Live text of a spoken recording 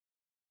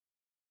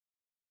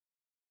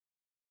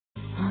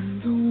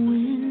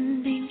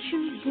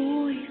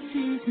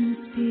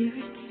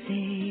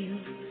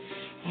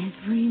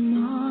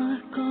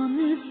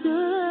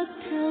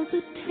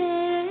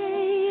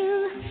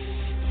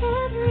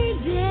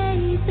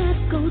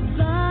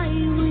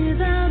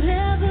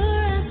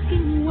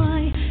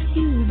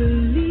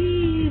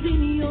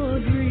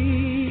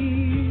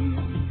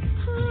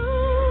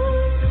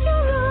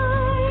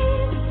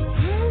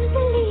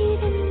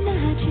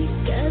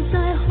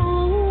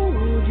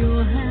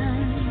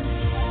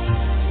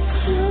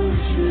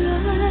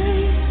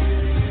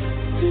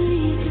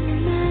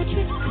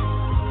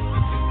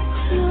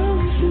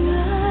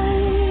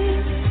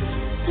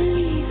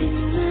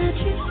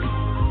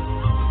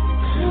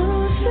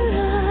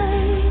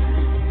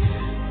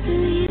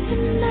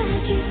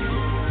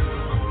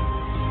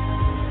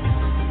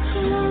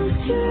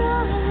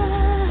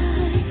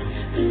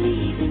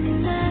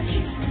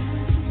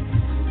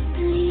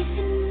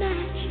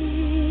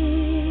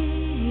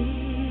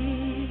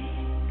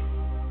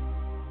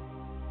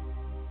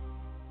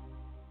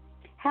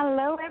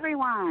Hello,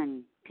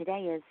 everyone.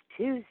 Today is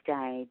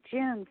Tuesday,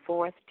 June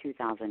 4th,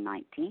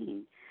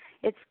 2019.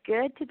 It's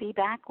good to be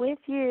back with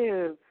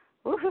you.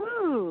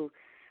 Woohoo!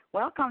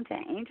 Welcome to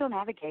Angel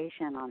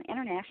Navigation on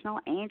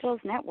International Angels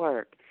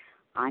Network.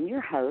 I'm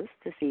your host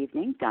this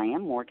evening,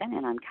 Dianne Morgan,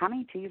 and I'm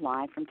coming to you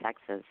live from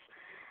Texas.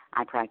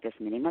 I practice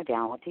many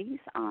modalities.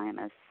 I'm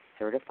a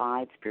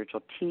certified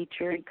spiritual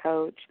teacher and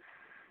coach,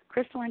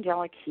 crystal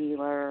angelic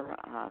healer,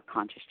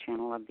 conscious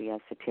channel of the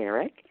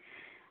esoteric,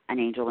 an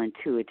angel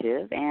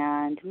intuitive,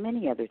 and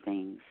many other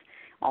things.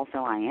 Also,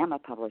 I am a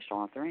published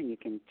author, and you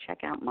can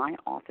check out my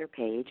author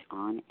page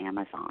on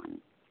Amazon.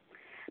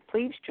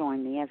 Please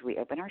join me as we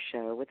open our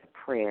show with a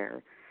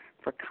prayer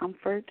for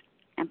comfort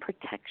and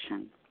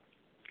protection.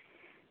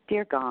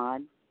 Dear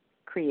God,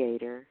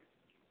 Creator,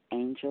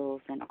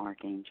 angels and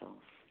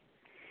archangels,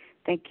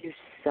 thank you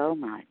so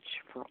much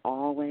for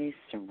always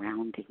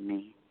surrounding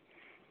me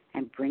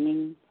and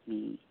bringing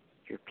me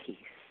your peace,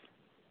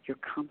 your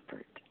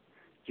comfort,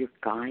 your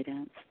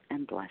guidance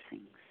and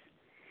blessings.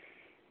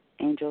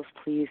 Angels,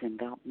 please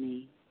envelop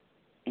me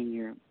in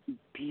your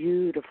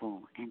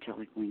beautiful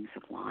angelic wings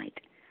of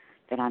light,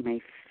 that I may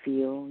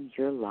feel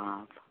your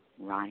love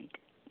right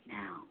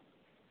now.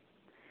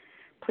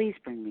 Please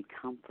bring me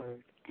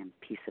comfort and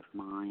peace of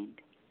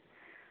mind.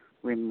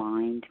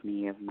 Remind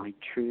me of my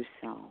true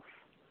self,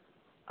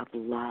 of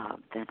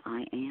love that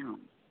I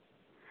am.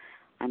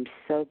 I'm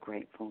so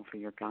grateful for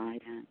your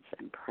guidance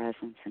and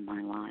presence in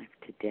my life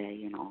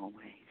today and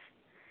always.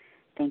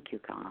 Thank you,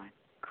 God,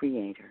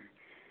 Creator,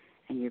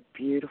 and your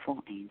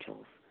beautiful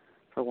angels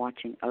for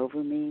watching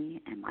over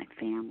me and my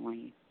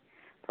family,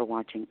 for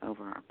watching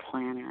over our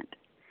planet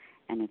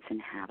and its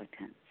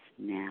inhabitants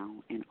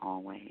now and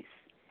always.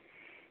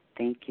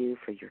 Thank you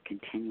for your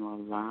continual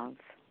love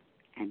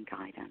and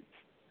guidance.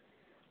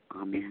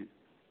 Amen.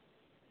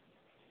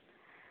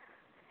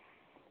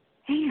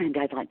 And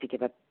I'd like to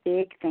give a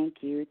big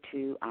thank you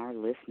to our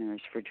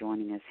listeners for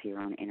joining us here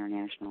on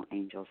International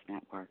Angels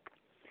Network.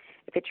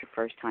 If it's your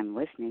first time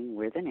listening,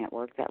 we're the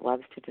network that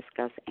loves to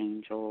discuss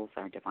angels,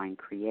 our divine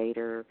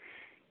creator,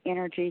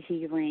 energy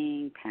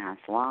healing,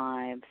 past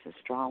lives,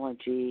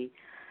 astrology,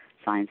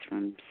 science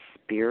from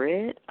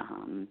spirit,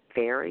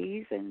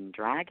 fairies and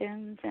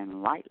dragons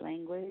and light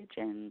language,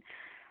 and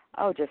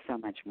just so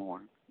much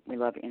more. We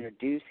love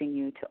introducing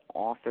you to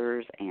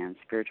authors and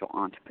spiritual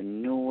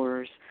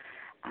entrepreneurs,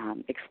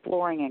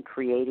 exploring and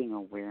creating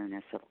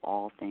awareness of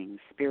all things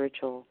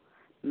spiritual,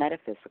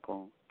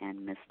 metaphysical,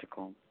 and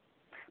mystical.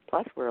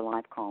 Plus, we're a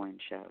live call-in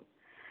show.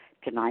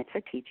 Tonight's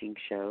a teaching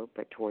show,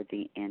 but toward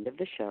the end of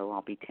the show,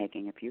 I'll be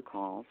taking a few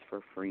calls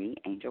for free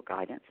angel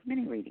guidance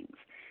mini readings,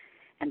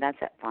 and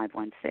that's at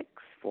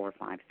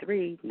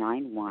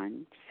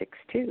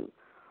 516-453-9162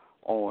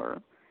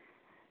 or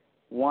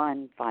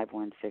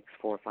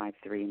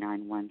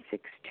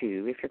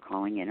 1-516-453-9162 if you're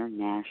calling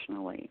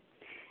internationally.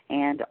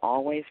 And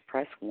always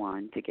press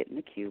 1 to get in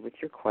the queue with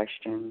your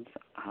questions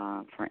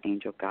for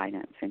angel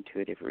guidance,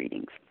 intuitive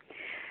readings.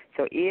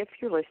 So if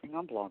you're listening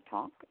on Blog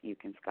Talk, you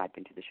can Skype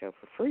into the show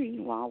for free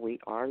while we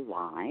are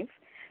live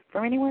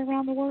from anywhere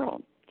around the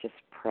world. Just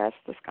press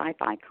the Skype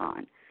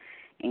icon,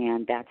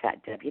 and that's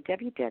at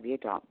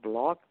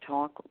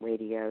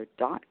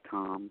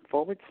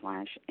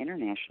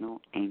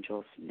www.blogtalkradio.com/International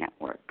Angels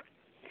Network.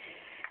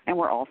 And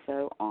we're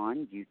also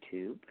on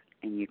YouTube,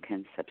 and you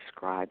can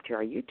subscribe to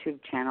our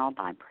YouTube channel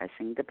by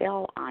pressing the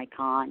bell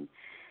icon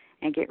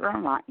and get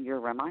your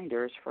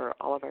reminders for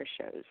all of our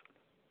shows.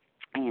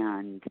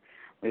 And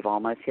we've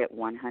almost hit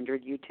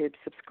 100 YouTube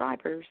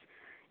subscribers.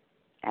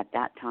 At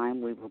that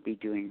time, we will be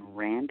doing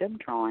random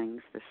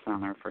drawings this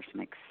summer for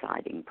some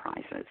exciting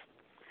prizes.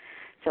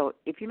 So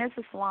if you miss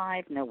us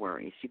live, no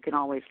worries. You can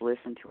always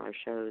listen to our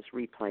shows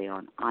replay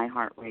on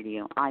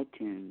iHeartRadio,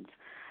 iTunes,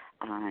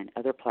 and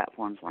other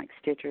platforms like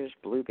Stitchers,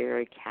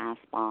 Blueberry,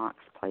 Castbox,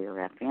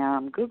 Player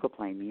FM, Google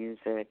Play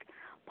Music,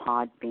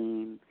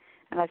 Podbean,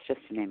 and that's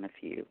just to name a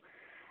few.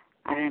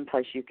 And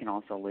plus, you can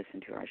also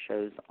listen to our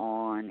shows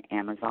on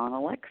Amazon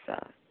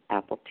Alexa,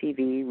 Apple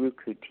TV,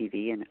 Roku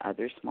TV, and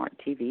other smart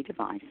TV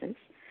devices,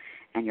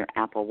 and your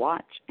Apple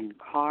Watch and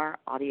car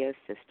audio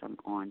system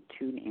on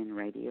TuneIn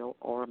Radio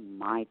or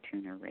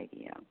MyTuner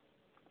Radio.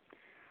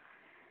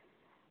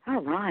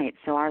 All right,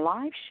 so our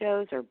live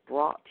shows are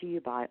brought to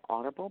you by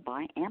Audible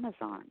by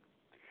Amazon.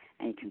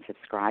 And you can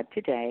subscribe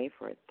today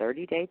for a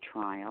 30-day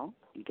trial.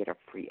 You get a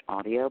free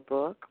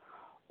audiobook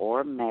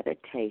or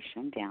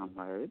meditation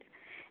download,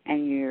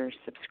 and your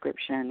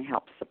subscription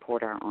helps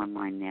support our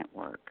online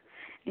network.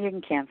 And you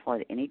can cancel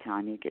at any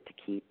time. You get to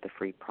keep the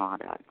free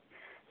product.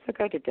 So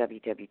go to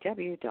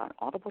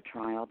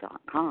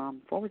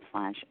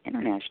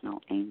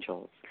www.audibletrial.com/International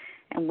Angels,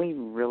 and we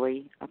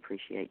really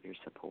appreciate your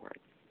support.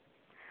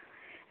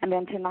 And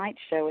then tonight's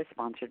show is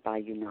sponsored by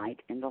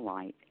Unite in the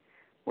Light,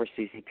 where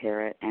Susie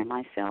Parrott and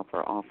myself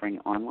are offering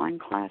online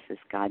classes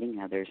guiding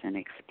others in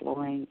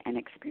exploring and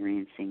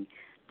experiencing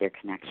their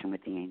connection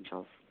with the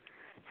angels.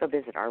 So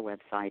visit our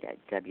website at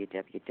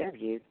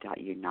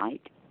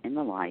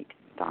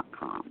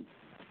www.uniteinthelight.com.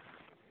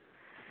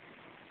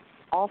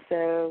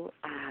 Also,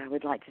 I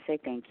would like to say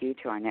thank you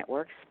to our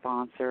network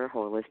sponsor,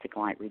 Holistic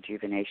Light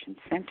Rejuvenation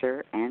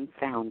Center, and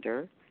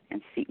founder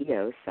and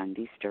CEO,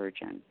 Sunday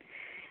Sturgeon.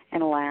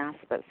 And last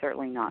but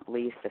certainly not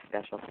least, a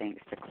special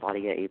thanks to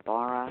Claudia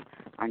Ibarra,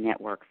 our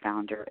network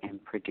founder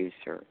and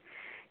producer.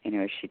 You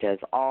know, she does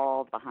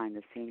all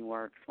behind-the-scene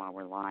works while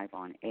we're live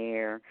on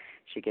air.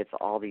 She gets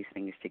all these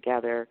things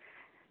together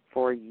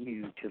for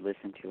you to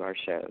listen to our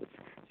shows.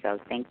 So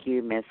thank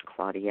you, Miss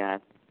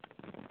Claudia.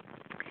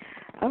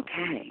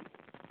 Okay,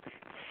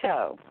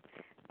 so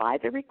by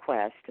the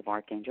request of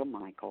Archangel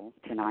Michael,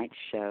 tonight's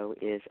show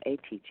is a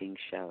teaching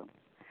show.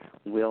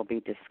 We'll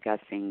be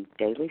discussing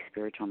daily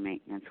spiritual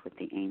maintenance with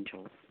the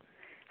angels,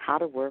 how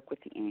to work with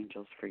the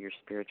angels for your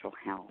spiritual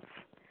health.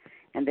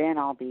 And then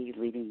I'll be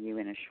leaving you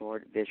in a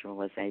short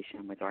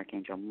visualization with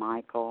Archangel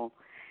Michael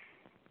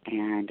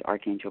and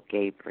Archangel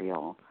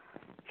Gabriel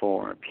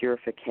for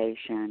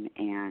purification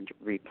and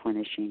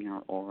replenishing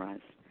our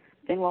auras.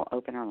 Then we'll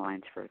open our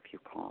lines for a few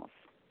calls.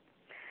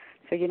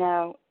 So, you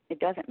know, it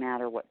doesn't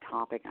matter what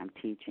topic I'm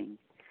teaching.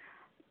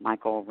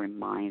 Michael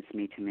reminds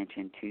me to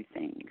mention two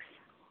things.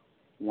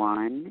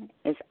 One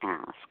is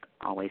ask.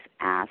 Always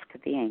ask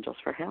the angels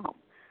for help.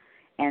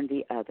 And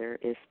the other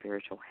is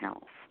spiritual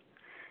health.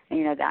 And,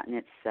 you know, that in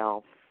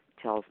itself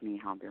tells me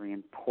how very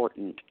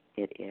important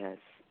it is.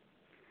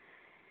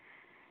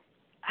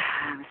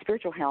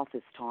 Spiritual health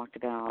is talked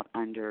about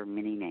under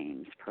many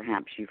names.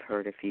 Perhaps you've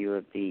heard a few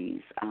of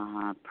these.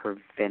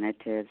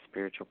 Preventative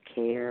spiritual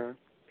care,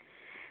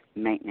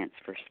 maintenance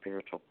for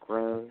spiritual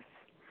growth,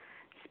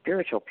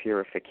 spiritual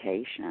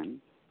purification,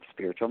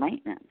 spiritual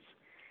maintenance,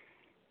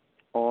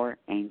 or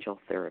angel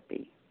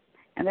therapy.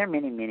 And there are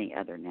many, many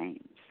other names.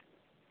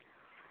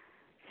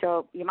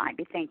 So you might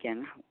be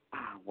thinking,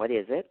 what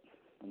is it?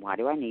 Why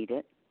do I need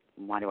it?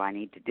 Why do I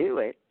need to do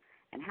it?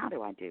 And how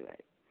do I do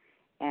it?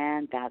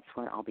 And that's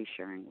what I'll be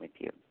sharing with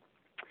you.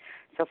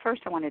 So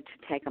first I wanted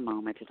to take a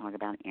moment to talk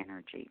about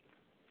energy.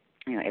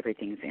 You know,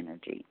 everything's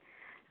energy.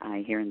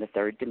 Here in the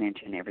third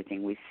dimension,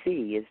 everything we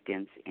see is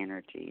dense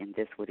energy, and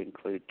this would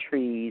include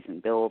trees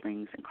and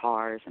buildings and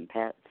cars and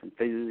pets and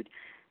food,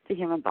 the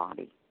human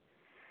body.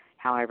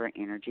 However,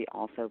 energy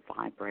also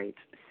vibrates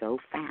so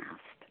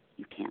fast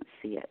you can't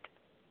see it.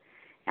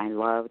 I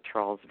love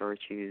Charles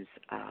Virtue's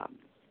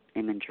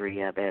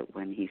imagery of it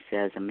when he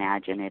says,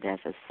 imagine it as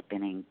a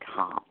spinning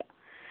top.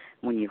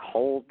 When you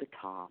hold the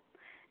top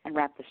and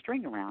wrap the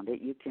string around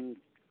it, you can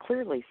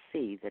clearly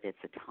see that it's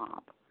a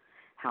top.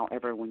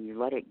 However, when you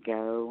let it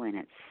go and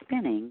it's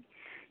spinning,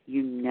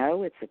 you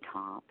know it's a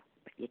top,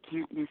 but you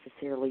can't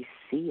necessarily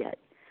see it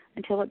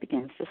until it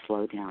begins to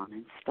slow down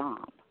and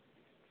stop.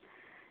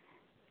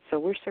 So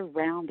we're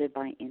surrounded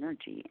by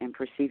energy, and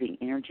perceiving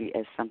energy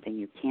as something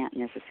you can't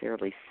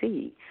necessarily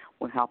see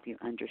will help you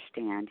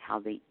understand how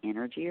the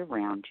energy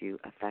around you,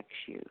 affects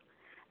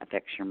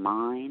your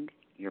mind,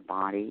 your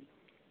body,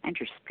 and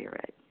your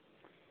spirit.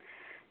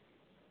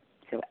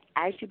 So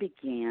as you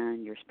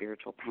begin your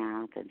spiritual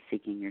path and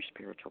seeking your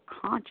spiritual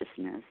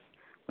consciousness,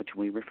 which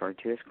we refer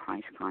to as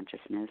Christ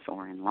consciousness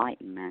or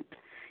enlightenment,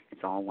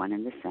 it's all one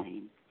and the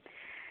same,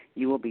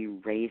 you will be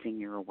raising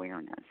your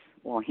awareness.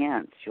 Well,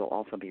 hence, you'll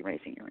also be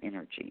raising your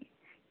energy,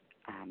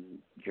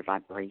 your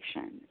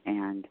vibration,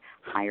 and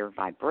higher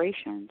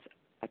vibrations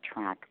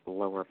attract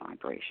lower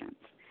vibrations.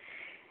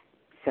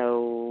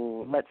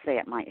 So let's say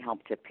it might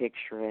help to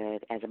picture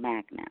it as a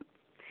magnet.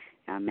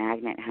 A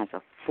magnet has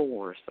a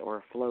force or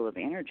a flow of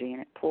energy,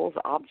 and it pulls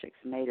objects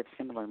made of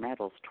similar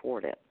metals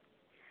toward it.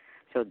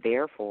 So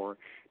therefore,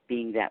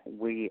 being that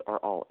we are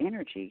all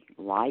energy,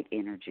 light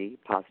energy,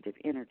 positive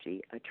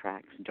energy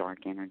attracts dark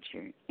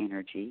energy,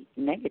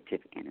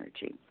 negative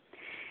energy.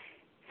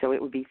 So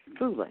it would be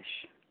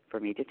foolish for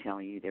me to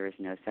tell you there is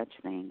no such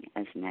thing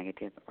as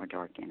negative or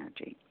dark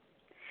energy.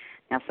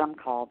 Now, some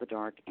call the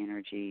dark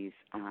energies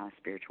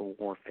spiritual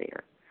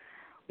warfare,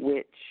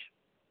 which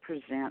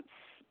presents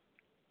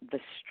the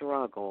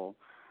struggle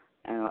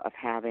of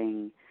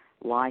having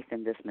life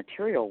in this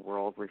material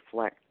world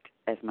reflect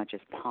as much as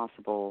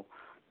possible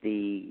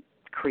the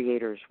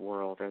Creator's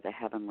world, or the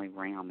heavenly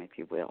realm, if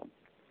you will.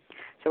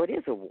 So it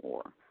is a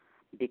war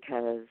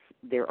because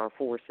there are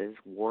forces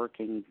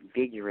working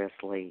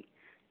vigorously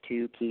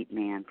to keep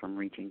man from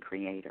reaching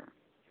Creator.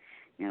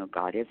 You know,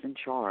 God is in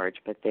charge,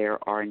 but there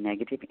are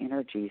negative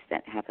energies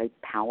that have a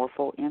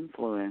powerful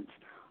influence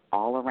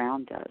all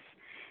around us.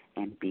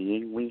 And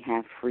being we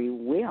have free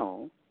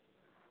will,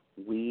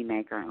 we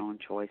make our own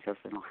choices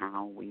on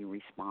how we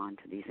respond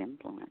to these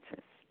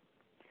influences.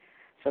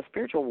 So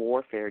spiritual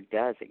warfare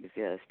does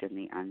exist in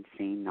the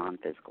unseen,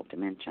 non-physical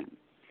dimension.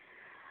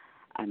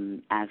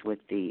 As with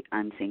the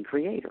unseen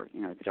Creator,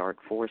 you know, the dark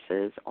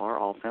forces are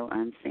also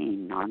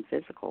unseen,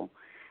 non-physical.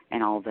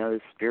 And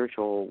although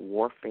spiritual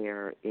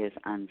warfare is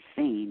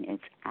unseen,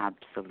 it's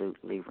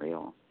absolutely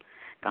real.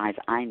 Guys,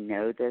 I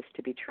know this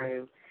to be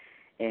true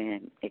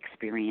in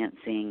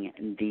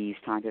experiencing these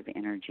types of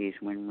energies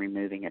when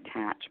removing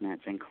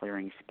attachments and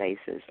clearing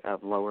spaces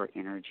of lower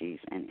energies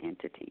and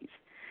entities.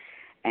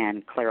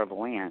 And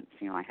clairvoyance,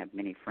 I have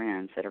many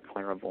friends that are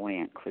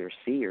clairvoyant, clear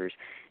seers,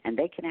 and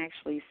they can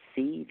actually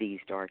see these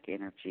dark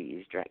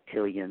energies,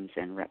 dractylians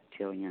and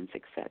reptilians,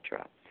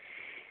 etc.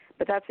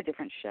 But that's a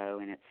different show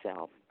in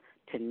itself.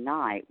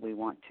 Tonight, we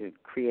want to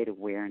create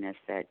awareness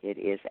that it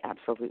is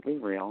absolutely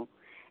real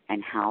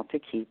and how to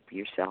keep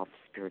yourself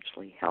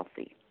spiritually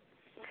healthy.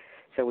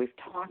 So we've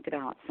talked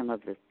about some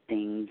of the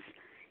things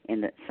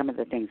in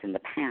the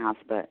past,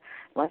 but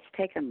let's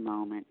take a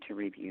moment to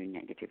review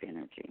negative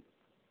energy.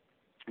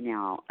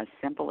 Now, a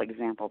simple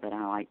example that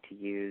I like to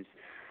use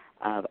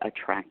of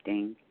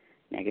attracting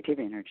negative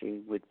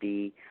energy would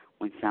be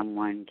when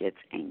someone gets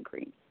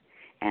angry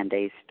and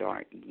they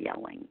start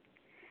yelling.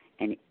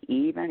 And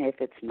even if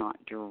it's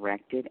not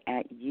directed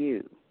at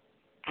you,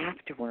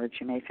 afterwards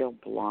you may feel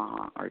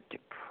blah or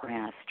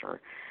depressed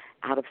or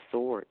out of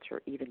sorts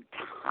or even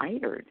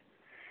tired.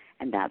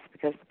 And that's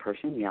because the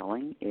person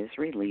yelling is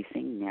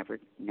releasing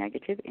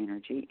negative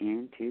energy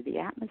into the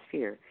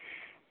atmosphere.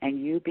 And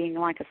you being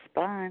like a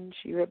sponge,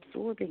 you're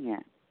absorbing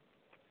it.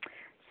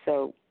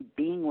 So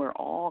being we're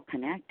all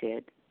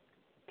connected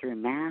through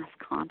mass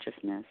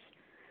consciousness,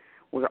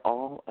 we're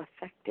all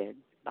affected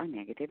by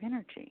negative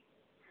energy.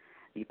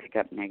 You pick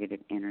up negative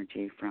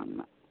energy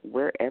from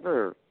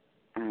wherever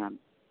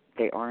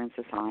they are in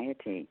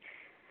society,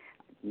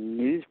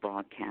 news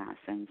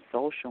broadcasts and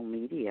social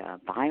media,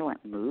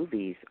 violent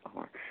movies,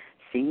 or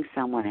seeing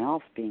someone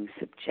else being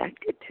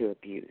subjected to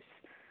abuse.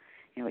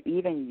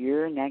 Even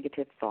your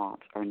negative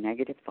thoughts or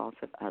negative thoughts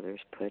of others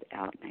put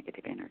out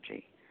negative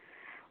energy.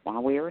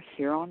 While we are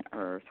here on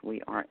earth,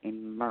 we are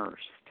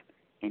immersed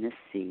in a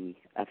sea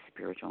of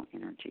spiritual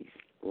energies,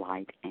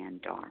 light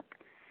and dark.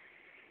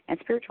 And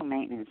spiritual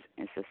maintenance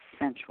is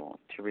essential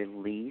to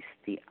release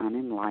the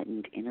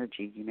unenlightened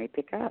energy you may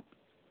pick up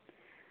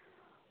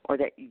or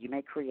that you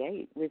may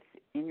create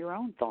within your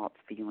own thoughts,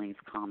 feelings,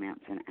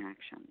 comments, and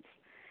actions.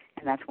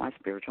 And that's why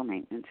spiritual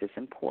maintenance is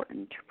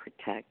important to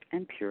protect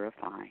and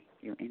purify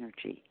your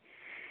energy.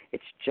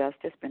 It's just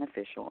as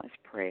beneficial as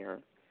prayer,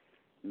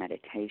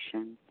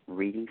 meditation,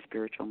 reading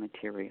spiritual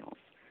materials,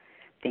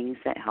 things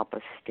that help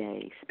us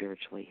stay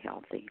spiritually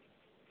healthy.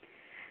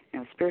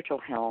 Spiritual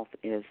health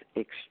is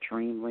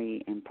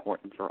extremely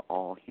important for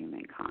all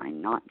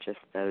humankind, not just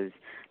those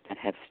that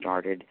have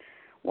started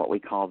what we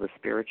call the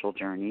spiritual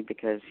journey,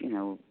 because,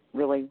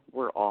 really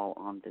we're all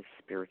on this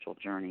spiritual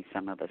journey.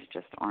 Some of us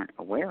just aren't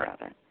aware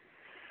of it.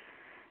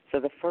 So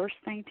the first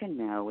thing to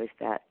know is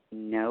that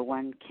no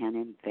one can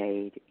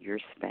invade your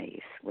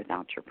space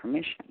without your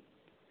permission.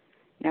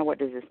 Now, what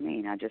does this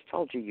mean? I just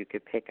told you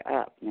could pick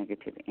up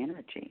negative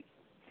energy.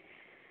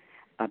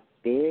 A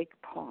big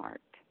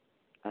part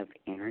of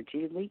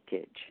energy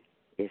leakage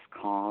is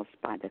caused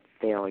by the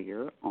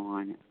failure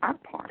on our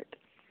part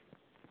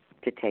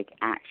to take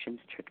actions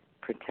to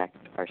protect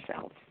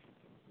ourselves.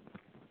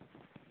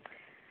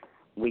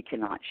 We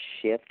cannot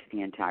shift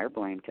the entire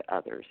blame to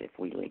others if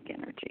we leak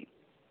energy.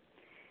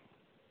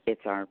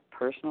 It's our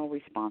personal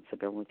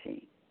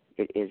responsibility.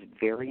 It is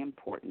very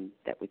important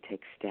that we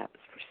take steps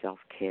for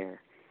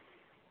self-care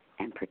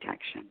and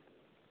protection.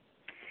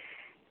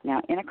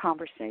 Now, in a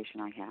conversation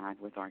I had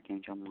with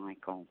Archangel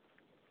Michael,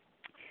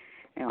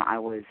 I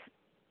was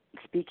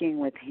speaking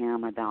with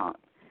him about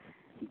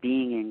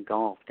being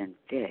engulfed in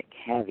thick,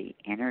 heavy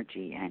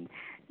energy and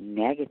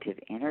negative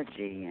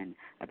energy and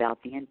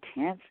about the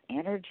intense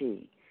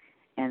energy.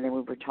 And then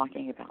we were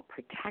talking about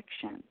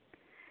protection.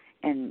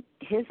 And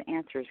his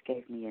answers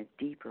gave me a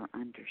deeper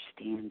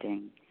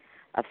understanding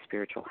of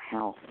spiritual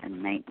health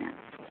and maintenance.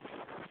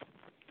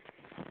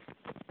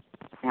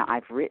 Now,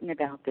 I've written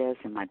about this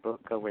in my book,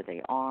 Go Where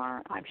They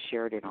Are. I've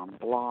shared it on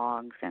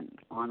blogs and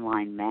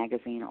online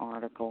magazine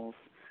articles.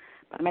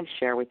 But I'm going to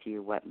share with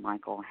you what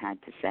Michael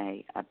had to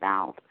say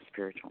about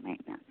spiritual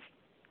maintenance.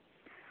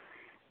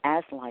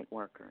 As light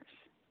workers,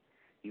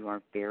 you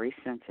are very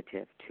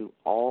sensitive to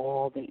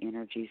all the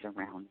energies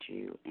around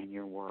you and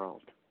your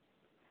world.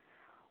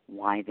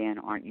 Why then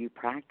aren't you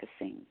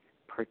practicing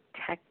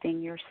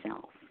protecting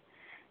yourself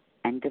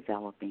and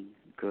developing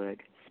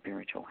good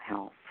spiritual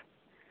health?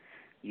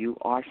 You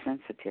are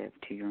sensitive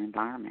to your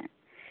environment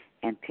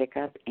and pick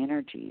up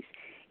energies.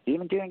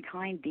 Even doing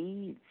kind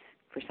deeds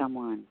for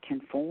someone can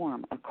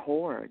form a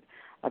cord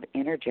of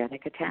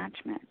energetic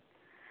attachment,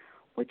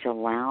 which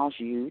allows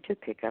you to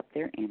pick up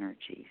their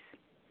energies.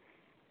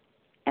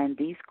 And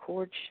these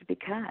cords should be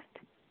cut.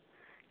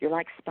 You're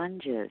like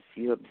sponges.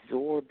 You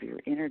absorb, your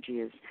energy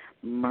is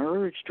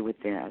merged with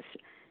this,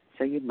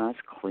 so you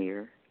must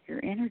clear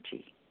your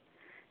energy.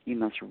 You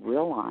must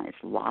realize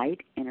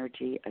light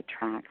energy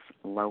attracts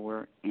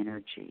lower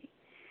energy,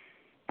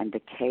 and the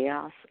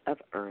chaos of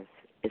earth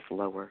is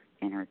lower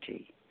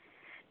energy.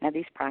 Now,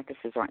 these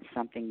practices aren't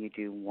something you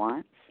do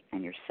once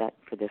and you're set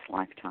for this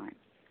lifetime,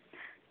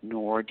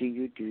 nor do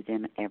you do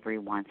them every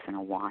once in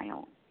a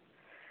while.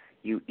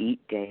 You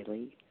eat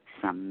daily,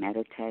 some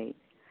meditate,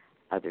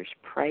 others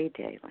pray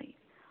daily.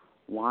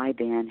 Why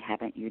then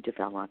haven't you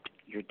developed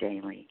your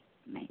daily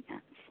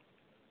maintenance?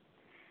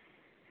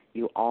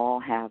 You all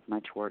have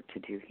much work to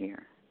do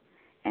here,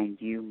 and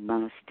you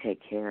must take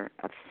care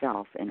of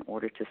self in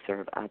order to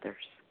serve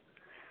others.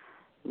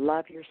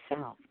 Love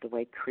yourself the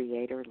way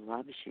Creator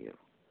loves you.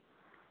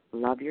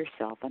 Love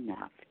yourself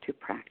enough to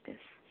practice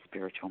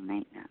spiritual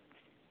maintenance.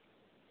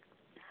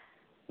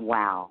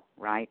 Wow,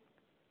 right?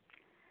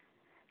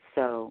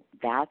 So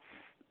that's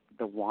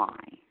the why.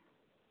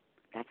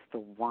 That's the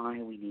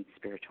why we need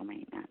spiritual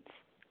maintenance.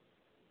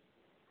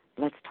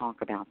 Let's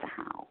talk about the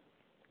how.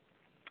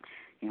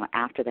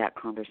 After that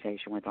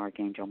conversation with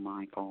Archangel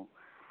Michael,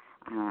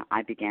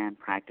 I began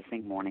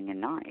practicing morning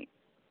and night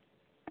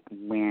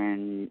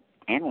when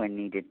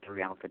needed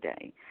throughout the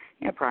day.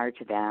 Prior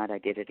to that, I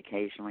did it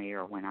occasionally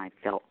or when I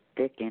felt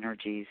thick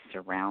energies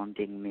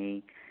surrounding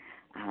me,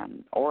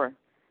 or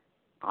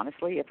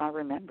honestly, if I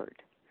remembered.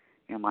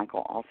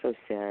 Michael also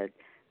said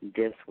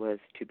this was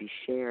to be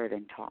shared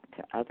and taught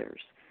to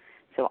others.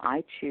 So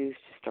I chose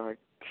to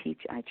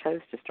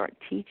start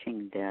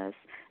teaching this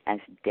as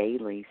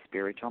daily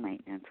spiritual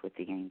maintenance with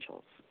the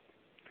angels.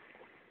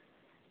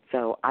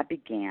 So I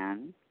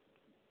began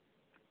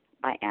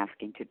by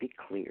asking to be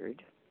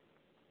cleared,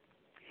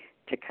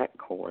 to cut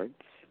cords,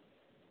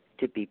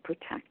 to be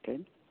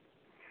protected,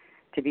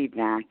 to be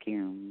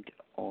vacuumed,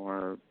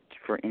 or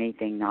for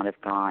anything not of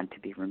God to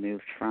be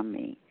removed from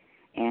me,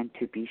 and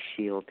to be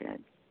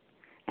shielded.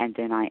 And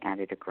then I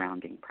added a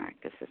grounding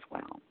practice as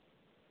well.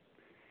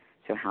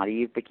 So how do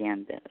you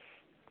begin this?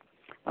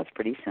 Well, it's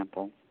pretty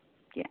simple.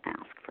 You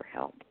ask for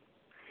help.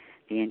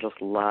 The angels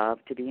love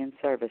to be in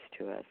service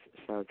to us,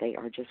 so they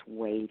are just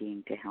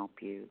waiting to help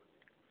you.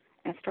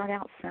 And start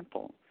out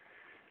simple.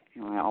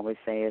 I always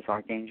say, as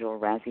Archangel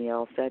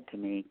Raziel said to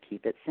me,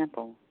 keep it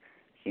simple.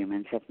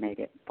 Humans have made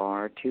it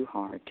far too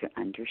hard to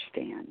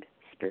understand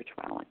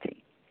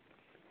spirituality.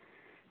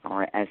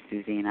 Or as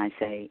Susie and I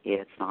say,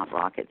 it's not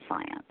rocket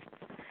science.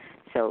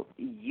 So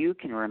you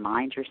can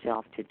remind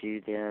yourself to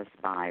do this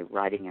by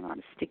writing it on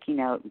a sticky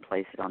note and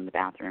place it on the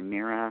bathroom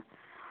mirror,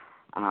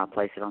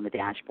 place it on the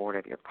dashboard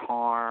of your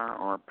car,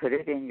 or put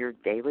it in your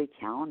daily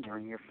calendar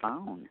in your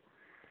phone.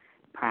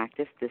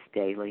 Practice this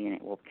daily and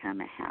it will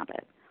become a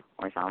habit.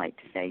 Or as I like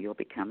to say, you'll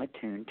become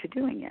attuned to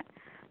doing it.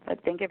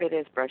 But think of it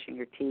as brushing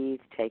your teeth,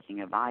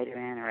 taking a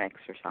vitamin, or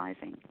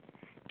exercising.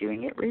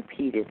 Doing it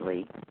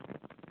repeatedly,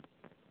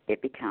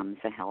 it becomes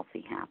a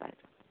healthy habit.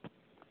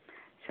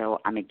 So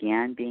I'm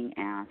again being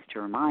asked to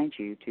remind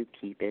you to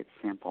keep it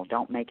simple.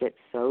 Don't make it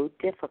so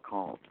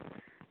difficult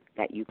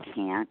that you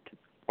can't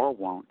or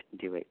won't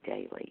do it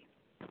daily.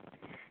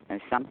 Now,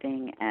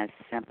 something as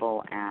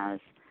simple as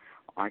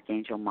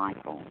Archangel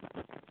Michael,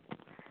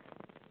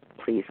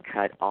 please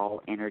cut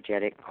all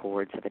energetic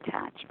cords of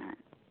attachment.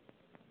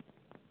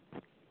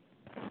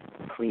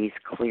 Please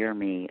clear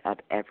me of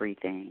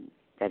everything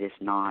that is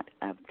not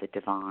of the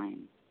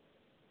divine.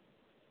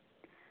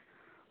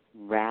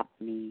 Wrap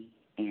me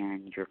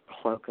in your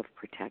cloak of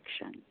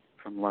protection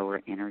from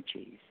lower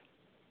energies.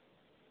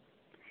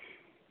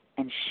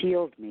 And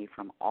shield me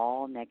from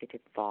all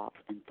negative thoughts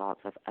and thoughts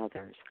of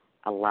others,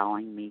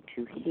 allowing me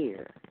to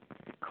hear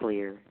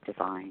clear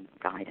divine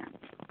guidance.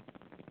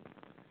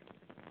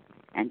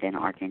 And then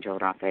Archangel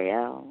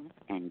Raphael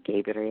and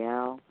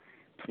Gabriel,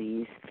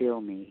 please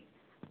fill me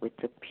with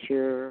the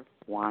pure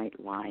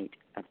white light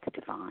of the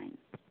divine.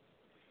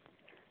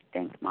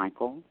 Thank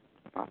Michael,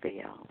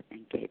 Raphael,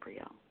 and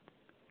Gabriel.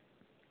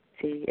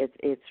 See,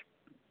 it's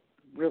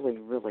really,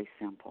 really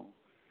simple.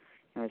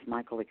 As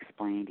Michael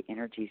explained,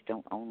 energies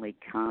don't only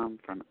come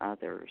from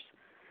others.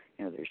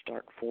 There's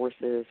dark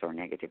forces or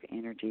negative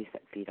energies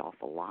that feed off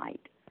the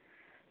light.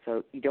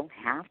 So you don't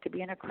have to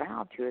be in a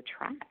crowd to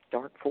attract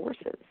dark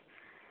forces.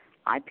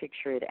 I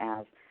picture it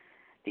as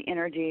the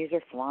energies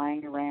are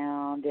flying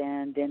around,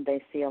 and then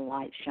they see a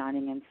light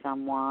shining in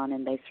someone,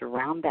 and they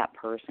surround that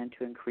person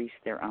to increase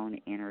their own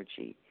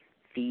energy,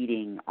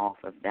 feeding off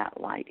of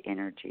that light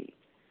energy.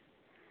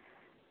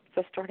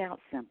 So start out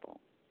simple,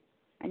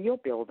 and you'll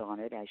build on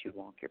it as you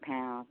walk your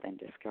path and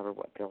discover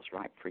what feels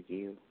right for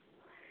you.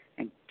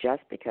 And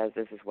just because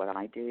this is what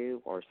I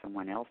do or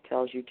someone else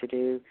tells you to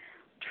do,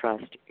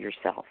 trust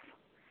yourself,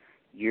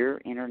 your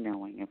inner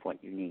knowing of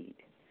what you need.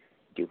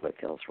 Do what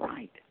feels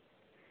right.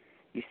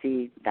 You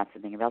see, that's the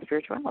thing about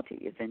spirituality.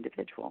 It's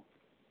individual.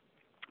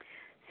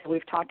 So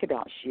we've talked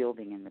about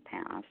shielding in the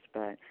past,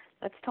 but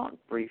let's talk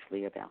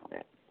briefly about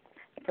it.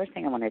 The first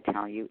thing I want to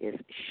tell you is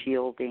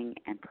shielding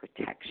and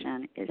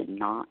protection is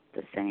not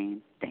the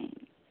same thing.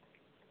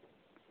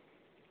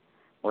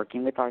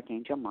 Working with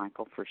Archangel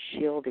Michael for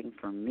shielding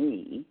for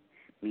me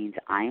means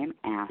I am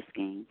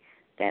asking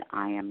that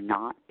I am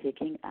not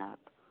picking up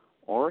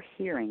or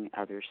hearing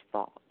others'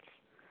 thoughts,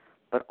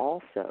 but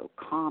also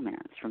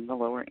comments from the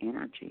lower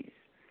energies.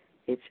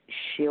 It's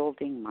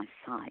shielding my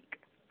psyche.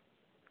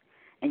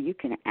 And you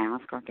can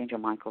ask Archangel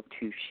Michael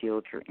to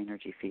shield your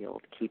energy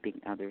field,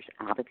 keeping others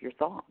out of your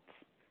thoughts,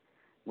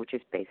 which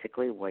is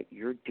basically what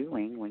you're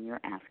doing when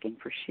you're asking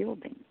for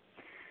shielding.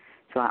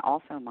 So I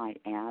also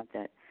might add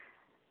that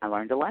I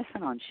learned a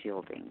lesson on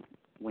shielding.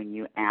 When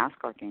you ask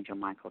Archangel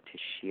Michael to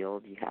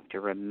shield, you have to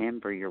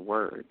remember your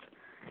words.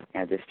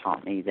 Now, this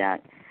taught me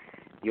that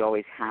You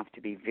always have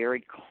to be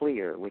very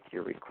clear with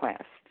your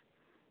request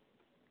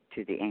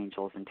to the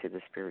angels and to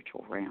the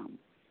spiritual realm.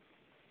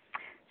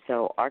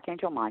 So,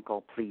 Archangel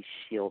Michael, please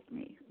shield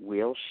me.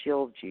 We'll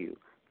shield you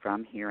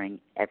from hearing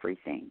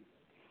everything,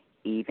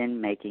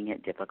 even making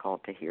it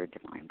difficult to hear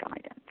divine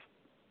guidance.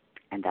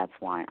 And that's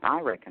why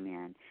I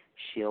recommend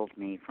shield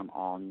me from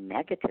all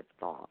negative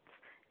thoughts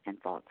and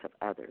thoughts of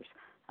others,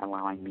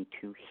 allowing me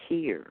to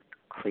hear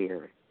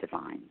clear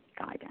divine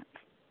guidance.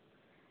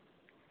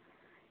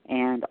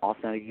 And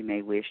also you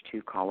may wish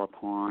to call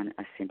upon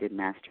Ascended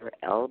Master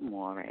El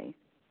Morey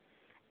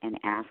and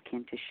ask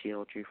him to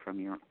shield you from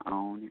your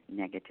own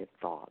negative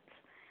thoughts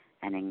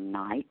and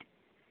ignite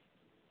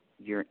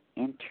your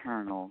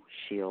internal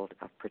shield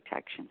of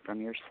protection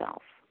from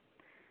yourself.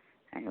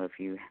 I know if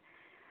you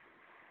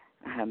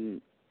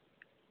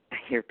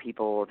hear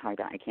people talk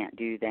about, I can't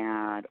do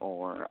that,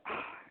 or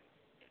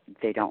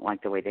they don't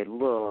like the way they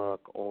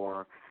look,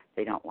 or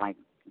they don't like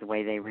the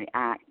way they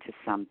react to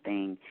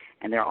something,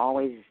 and they're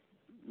always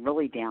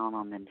really down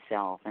on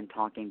themselves and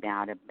talking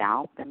bad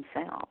about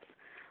themselves.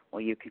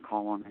 Well, you can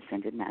call on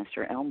Ascended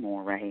Master El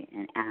Morey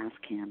and ask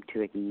him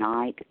to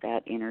ignite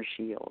that inner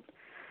shield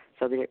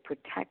so that it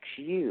protects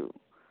you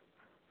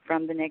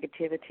from the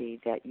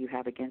negativity that you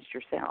have against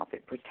yourself.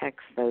 It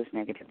protects those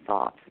negative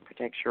thoughts. It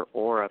protects your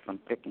aura from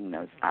picking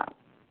those up.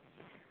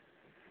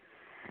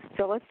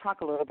 So let's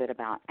talk a little bit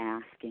about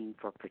asking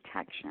for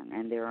protection.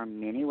 And there are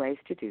many ways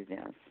to do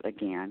this.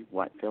 Again,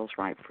 what feels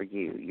right for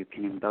you. You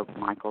can invoke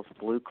Michael's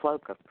blue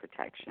cloak of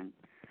protection.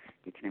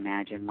 You can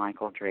imagine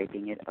Michael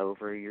draping it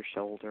over your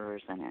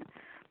shoulders and it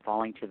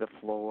falling to the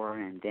floor,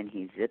 and then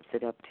he zips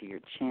it up to your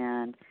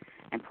chin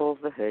and pulls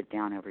the hood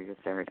down over your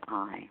third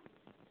eye.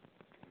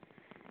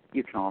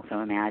 You can also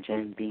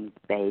imagine being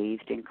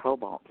bathed in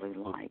cobalt blue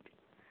light,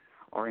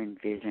 or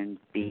envision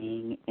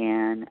being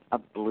in a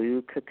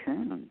blue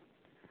cocoon,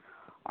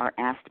 or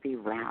ask to be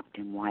wrapped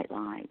in white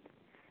light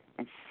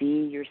and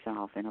see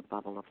yourself in a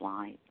bubble of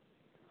light.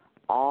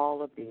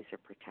 All of these are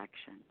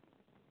protection.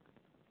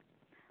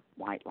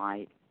 White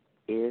light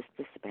is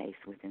the space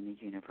within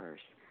the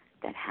universe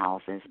that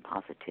houses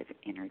positive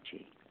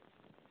energy.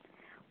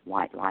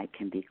 White light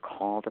can be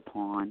called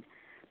upon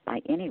by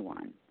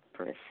anyone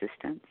for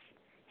assistance,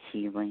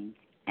 healing,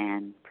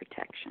 and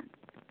protection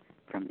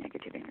from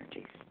negative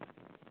energies.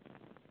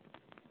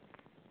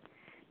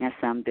 Now,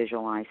 some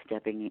visualize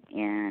stepping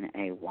in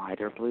a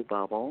wider blue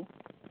bubble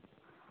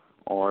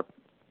or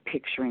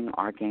picturing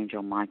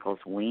Archangel Michael's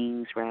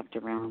wings wrapped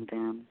around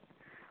them,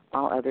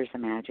 while others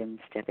imagine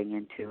stepping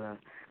into a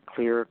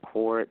clear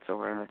quartz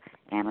or an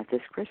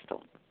amethyst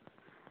crystal.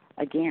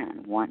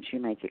 Again, once you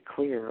make it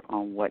clear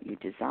on what you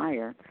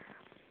desire,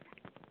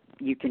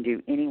 you can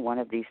do any one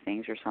of these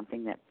things or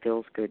something that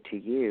feels good to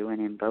you, and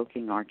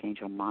invoking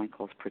Archangel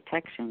Michael's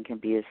protection can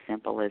be as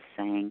simple as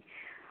saying,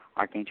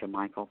 Archangel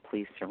Michael,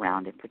 please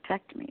surround and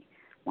protect me,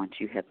 once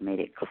you have made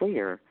it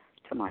clear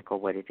to Michael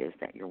what it is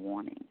that you're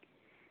wanting.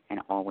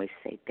 And always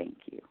say thank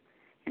you.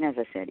 And as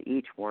I said,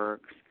 each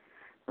works.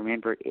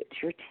 Remember,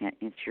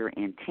 it's your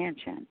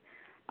intention,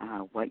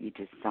 what you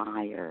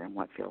desire and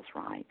what feels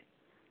right.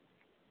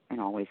 And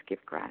always give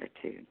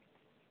gratitude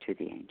to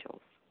the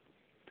angels.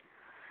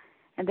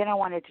 And then I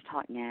wanted to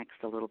talk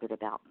next a little bit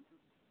about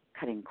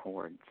cutting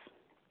cords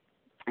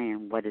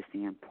and what is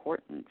the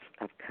importance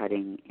of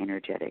cutting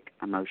energetic,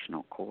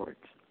 emotional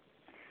cords.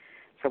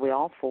 So we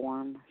all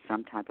form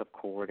some type of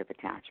cord of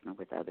attachment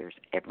with others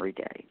every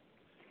day.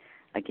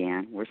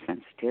 Again, we're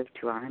sensitive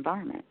to our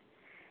environment,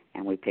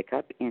 and we pick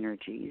up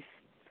energies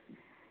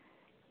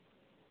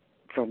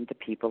from the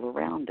people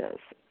around us.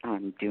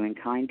 Doing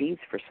kind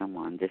deeds for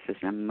someone. This is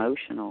an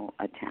emotional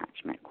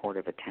attachment, cord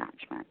of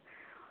attachment,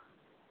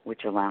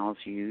 which allows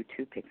you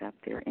to pick up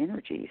their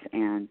energies,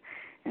 and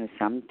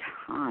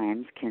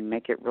sometimes can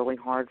make it really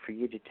hard for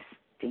you to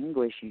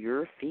distinguish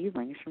your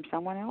feelings from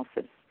someone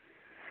else's.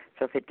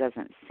 So if it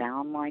doesn't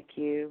sound like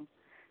you,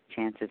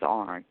 chances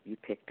are you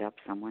picked up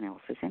someone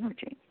else's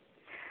energy.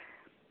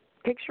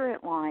 Picture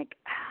it like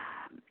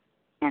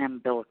an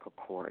umbilical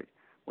cord,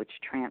 which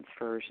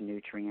transfers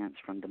nutrients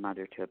from the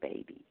mother to a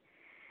baby.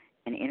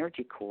 An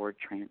energy cord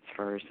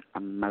transfers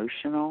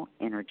emotional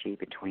energy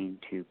between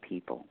two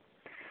people.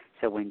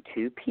 So when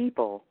two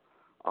people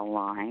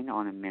align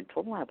on a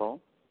mental level,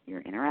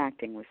 you're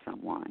interacting with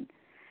someone,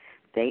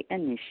 they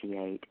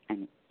initiate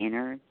an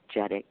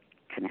energetic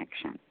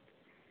connection.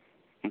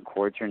 And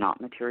cords are not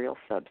material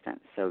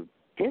substance, so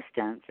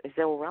distance is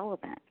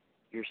irrelevant.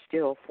 You're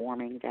still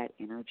forming that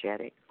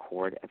energetic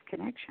cord of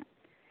connection.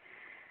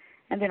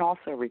 And then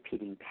also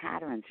repeating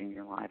patterns in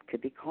your life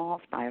could be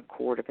caused by a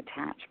cord of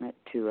attachment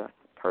to a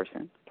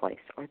person, place,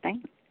 or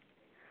thing.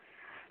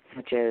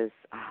 Such as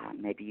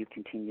maybe you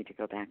continue to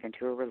go back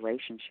into a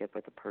relationship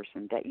with a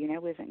person that you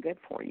know isn't good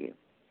for you.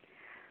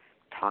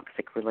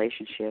 Toxic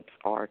relationships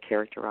are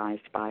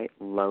characterized by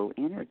low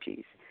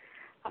energies.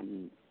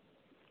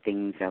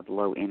 Things of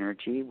low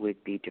energy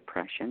would be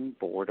depression,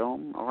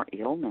 boredom, or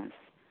illness.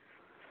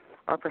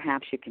 Or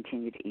perhaps you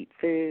continue to eat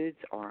foods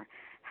or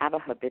have a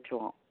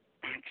habitual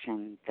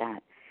action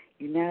that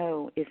you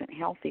know isn't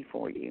healthy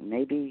for you.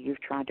 Maybe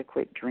you've tried to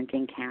quit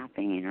drinking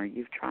caffeine, or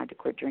you've tried to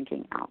quit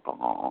drinking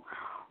alcohol,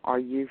 or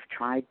you've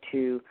tried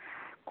to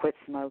quit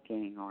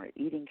smoking or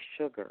eating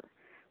sugar.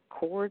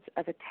 Cords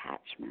of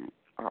attachment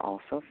are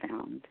also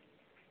found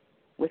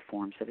with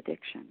forms of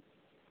addiction.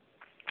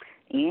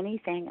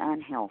 Anything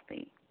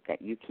unhealthy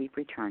that you keep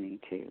returning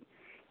to,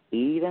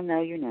 even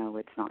though you know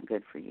it's not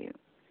good for you,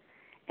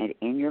 and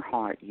in your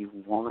heart you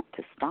want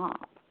to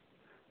stop,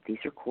 these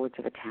are cords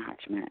of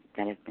attachment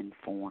that have been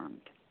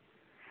formed.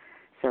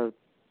 So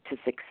to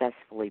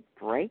successfully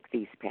break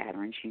these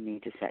patterns, you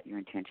need to set your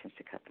intentions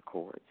to cut the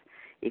cords.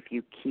 If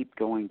you keep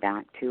going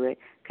back to it,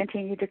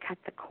 continue to cut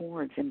the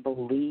cords and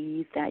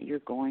believe that you're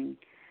going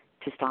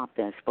to stop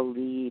this.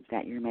 Believe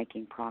that you're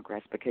making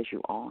progress, because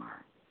you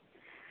are.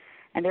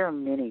 And there are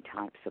many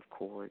types of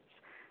cords.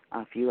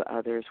 A few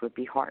others would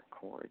be heart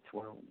cords,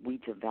 where we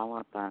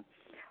develop a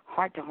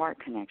heart-to-heart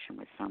connection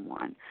with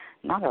someone,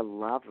 not a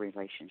love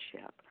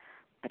relationship,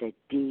 but a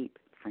deep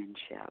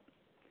friendship.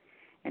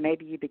 And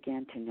maybe you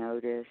begin to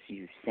notice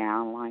you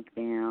sound like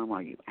them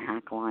or you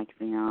act like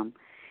them,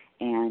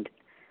 and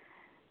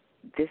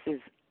this is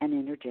an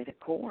energetic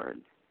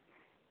cord.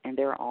 And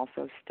there are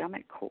also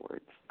stomach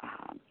cords.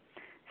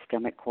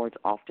 Stomach cords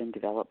often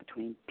develop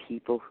between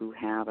people who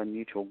have a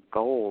mutual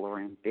goal or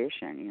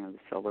ambition. You know, the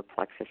solar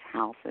plexus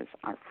house is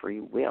our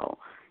free will,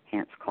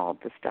 hence called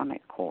the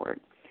stomach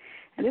cord.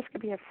 And this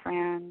could be a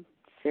friend,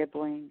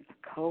 sibling, a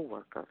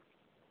coworker.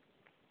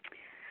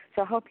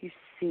 So I hope you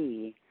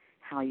see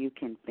how you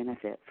can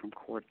benefit from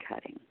cord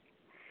cutting.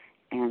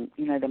 And,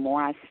 you know, the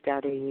more I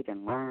studied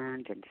and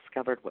learned and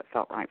discovered what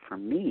felt right for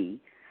me,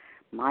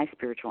 my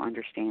spiritual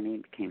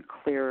understanding became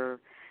clearer,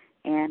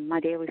 and my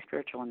daily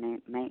spiritual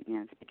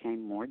maintenance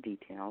became more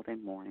detailed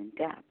and more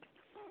in-depth.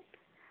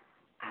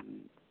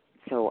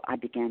 So I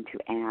began to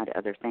add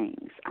other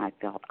things I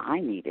felt I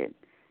needed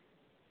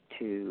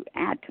to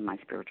add to my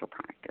spiritual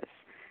practice,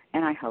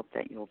 and I hope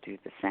that you'll do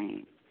the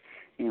same.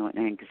 You know,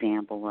 an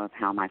example of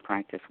how my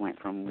practice went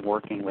from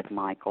working with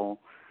Michael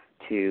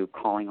to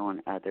calling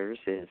on others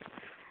is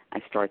I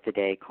start the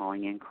day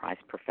calling in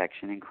Christ's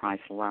perfection and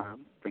Christ's love,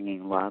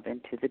 bringing love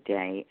into the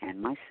day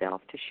and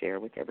myself to share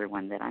with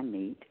everyone that I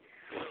meet.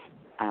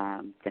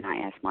 Then I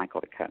ask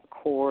Michael to cut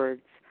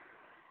cords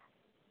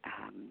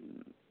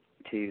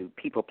to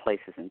people,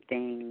 places, and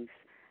things.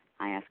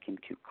 I ask him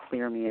to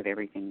clear me of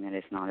everything that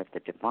is not of the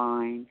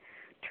divine,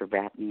 to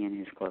wrap me in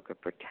his cloak of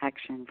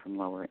protection from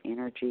lower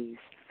energies,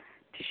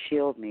 to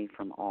shield me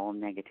from all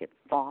negative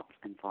thoughts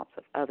and thoughts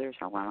of others,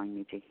 allowing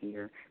me to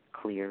hear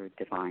clear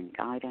divine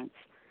guidance.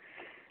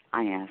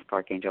 I ask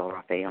Archangel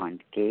Raphael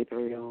and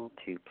Gabriel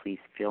to please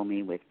fill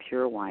me with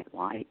pure white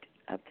light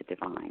of the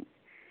divine.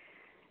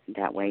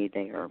 That way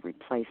they are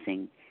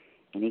replacing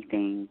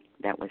anything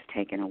that was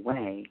taken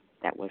away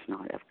that was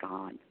not of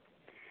God.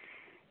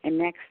 And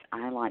next,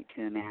 I like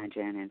to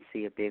imagine and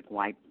see a big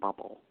white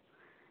bubble.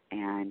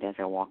 And as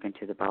I walk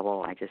into the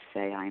bubble, I just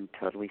say I am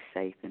totally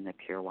safe in the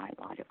pure white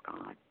light of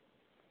God.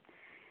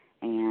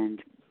 And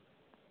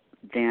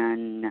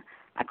then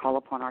I call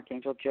upon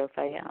Archangel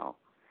Jophael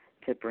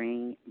to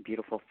bring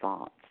beautiful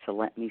thoughts, to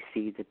let me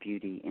see the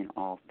beauty in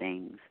all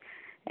things.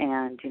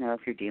 And, you know,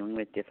 if you're dealing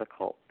with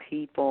difficult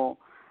people,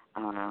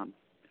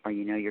 or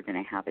you know you're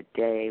going to have a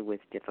day with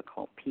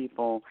difficult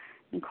people,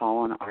 and call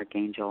on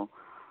Archangel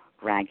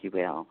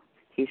Raguel.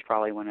 He's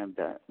probably one of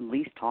the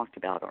least talked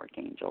about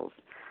archangels,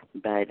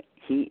 but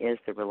he is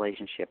the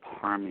relationship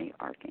harmony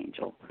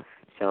archangel.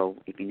 So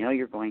if you know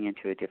you're going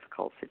into a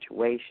difficult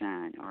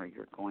situation, or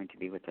you're going to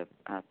be with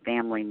a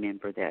family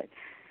member that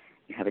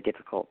you have a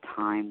difficult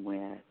time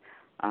with,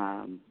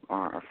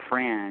 or a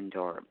friend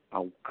or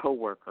a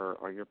coworker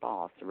or your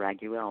boss,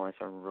 Raguel is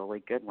a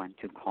really good one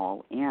to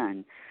call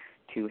in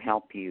to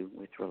help you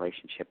with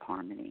relationship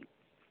harmony.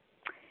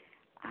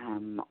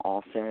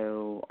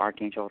 Also,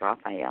 Archangel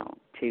Raphael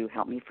to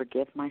help me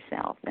forgive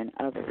myself and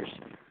others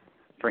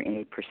for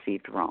any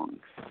perceived wrongs.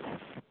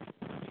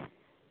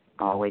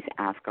 I always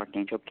ask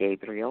Archangel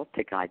Gabriel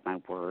to guide my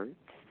words,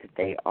 that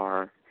they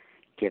are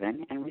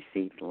given and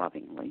received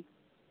lovingly.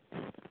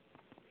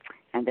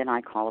 And then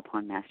I call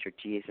upon Master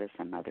Jesus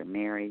and Mother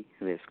Mary,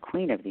 who is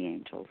Queen of the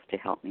Angels, to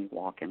help me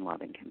walk in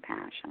love and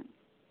compassion.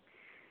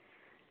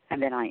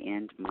 And then I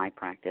end my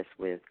practice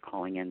with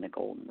calling in the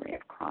golden ray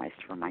of Christ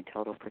for my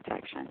total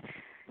protection.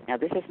 Now,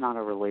 this is not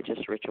a religious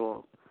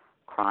ritual.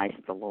 Christ,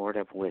 the Lord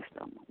of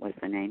Wisdom, was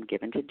the name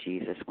given to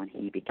Jesus when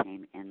he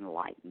became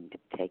enlightened,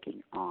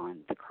 taking on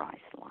the Christ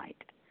light.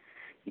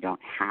 You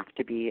don't have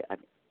to be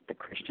the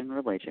Christian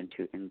religion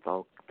to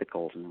invoke the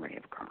golden ray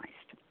of Christ.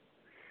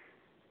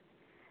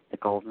 The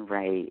golden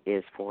ray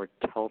is for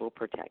total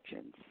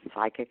protection,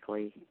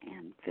 psychically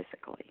and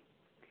physically.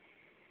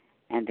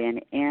 And then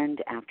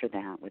end after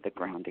that with a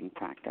grounding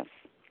practice.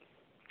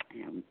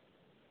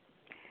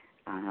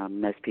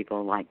 Most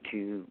people like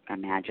to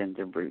imagine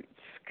the roots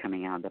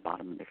coming out of the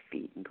bottom of their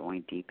feet and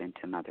going deep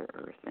into Mother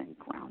Earth and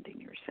grounding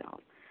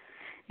yourself.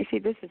 You see,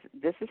 this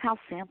is how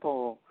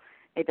simple.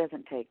 It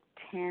doesn't take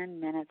 10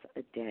 minutes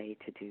a day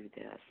to do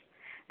this.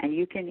 And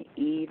you can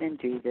even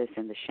do this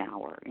in the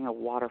shower. You know,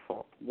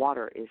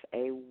 water is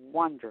a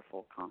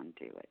wonderful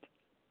conduit.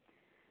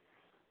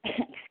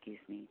 Excuse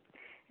me.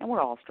 And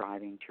we're all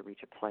striving to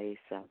reach a place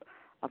of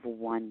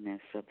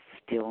oneness, of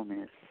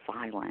stillness,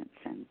 silence,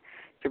 and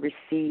to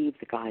receive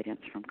the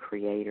guidance from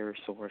Creator,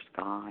 Source,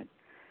 God.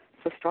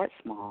 So start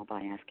small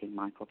by asking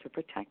Michael to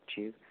protect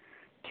you,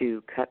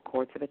 to cut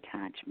cords of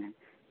attachment,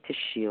 to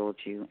shield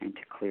you, and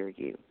to clear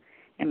you.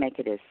 And make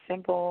it as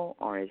simple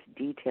or as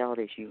detailed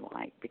as you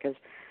like, because,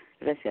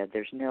 as I said,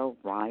 there's no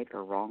right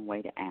or wrong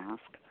way to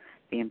ask.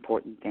 The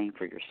important thing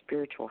for your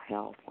spiritual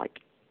health, like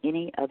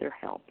any other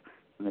help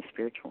in the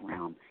spiritual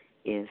realm,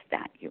 is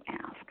that you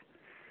ask.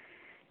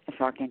 As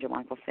Archangel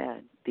Michael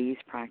said,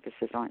 these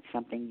practices aren't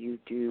something you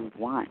do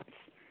once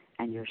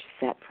and you're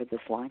set for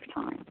this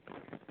lifetime,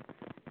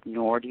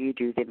 nor do you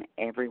do them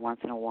every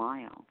once in a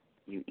while.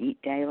 You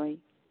eat daily,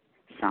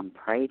 some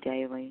pray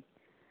daily.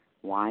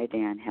 Why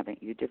then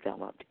haven't you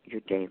developed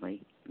your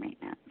daily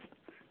maintenance?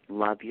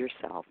 Love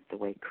yourself the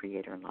way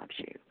Creator loves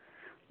you.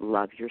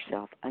 Love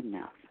yourself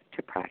enough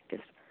to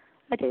practice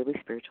a daily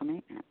spiritual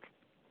maintenance.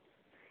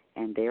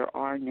 And there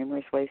are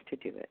numerous ways to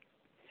do it.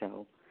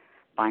 So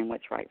find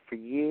what's right for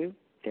you.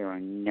 There are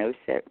no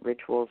set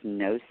rituals,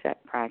 no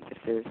set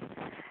practices,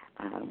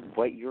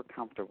 what you're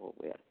comfortable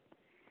with.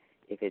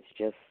 If it's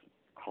just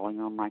calling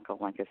on Michael,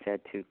 like I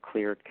said, to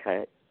clear,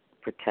 cut,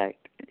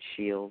 protect, and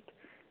shield,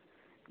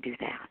 do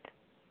that.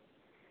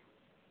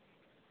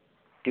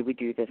 Do we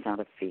do this out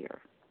of fear?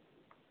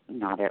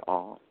 Not at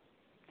all.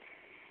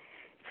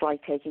 It's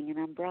like taking an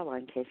umbrella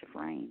in case of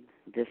rain.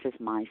 This is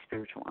my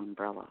spiritual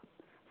umbrella,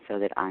 so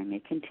that I may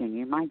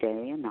continue my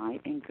day and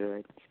night in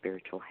good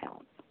spiritual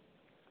health.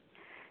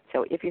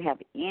 So if you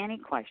have any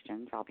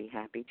questions, I'll be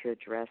happy to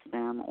address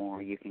them,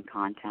 or you can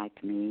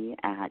contact me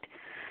at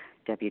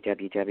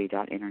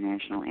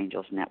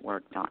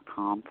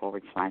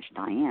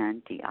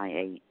www.internationalangelsnetwork.com/Dianne,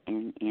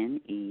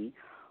 Dianne,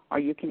 or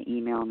you can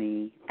email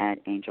me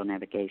at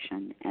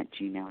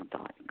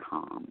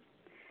angelnavigation@gmail.com.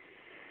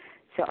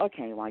 So,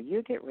 okay, while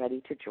you get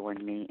ready to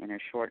join me in a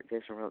short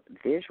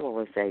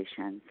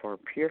visualization for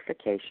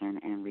purification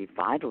and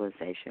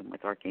revitalization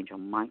with Archangel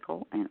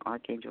Michael and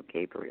Archangel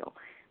Gabriel.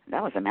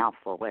 That was a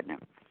mouthful, wasn't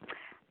it?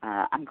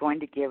 I'm going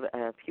to give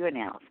a few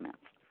announcements.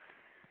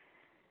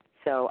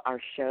 So our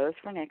shows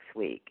for next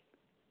week,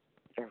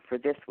 or for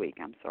this week,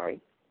 I'm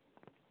sorry.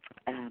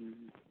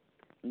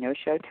 No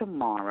show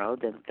tomorrow.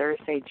 Then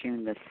Thursday,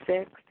 June the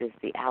 6th, is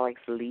the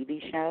Alex Levy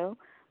Show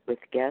with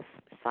guest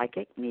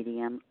psychic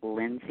medium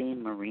Lindsay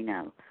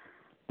Marino,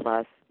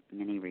 plus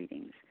mini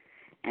readings.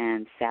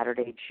 And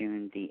Saturday,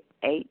 June the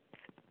 8th,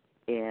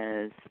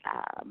 is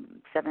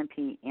 7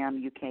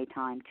 p.m. UK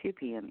time, 2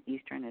 p.m.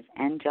 Eastern, is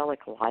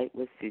Angelic Light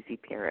with Susie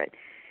Parrott.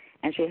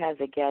 And she has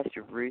a guest,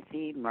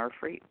 Ruthie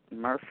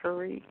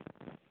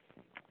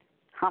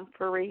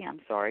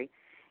Humphrey,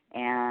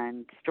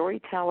 and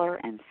storyteller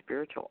and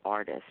spiritual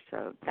artist.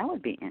 So that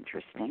would be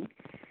interesting.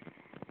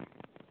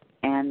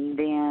 And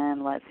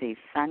then, let's see,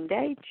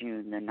 Sunday,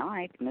 June the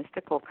 9th,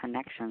 Mystical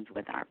Connections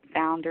with our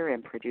founder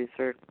and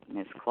producer,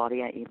 Ms.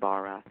 Claudia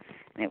Ibarra.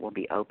 And it will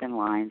be open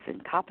lines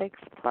and topics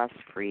plus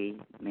free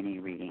mini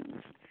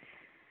readings.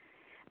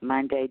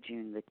 Monday,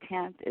 June the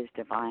 10th, is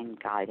Divine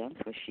Guidance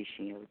with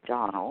Shishi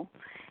O'Donnell.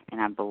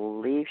 And I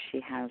believe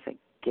she has a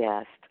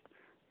guest,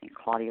 and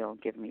Claudia will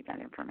give me that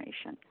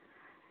information.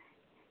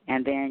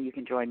 And then you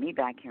can join me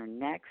back here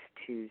next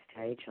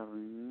Tuesday,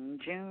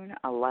 June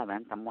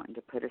 11th. I'm wanting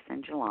to put us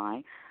in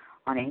July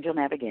on Angel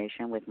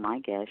Navigation with my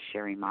guest,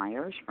 Sherry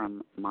Myers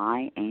from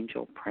My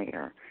Angel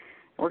Prayer.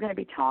 We're going to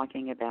be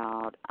talking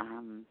about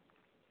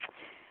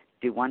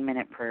do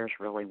 1-minute prayers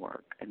really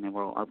work? And then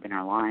we'll open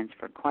our lines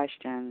for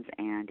questions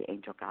and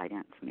angel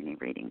guidance mini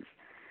readings.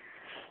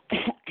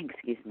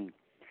 Excuse me.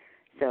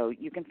 So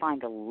you can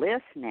find a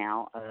list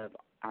now of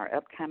our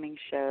upcoming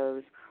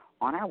shows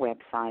on our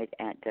website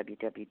at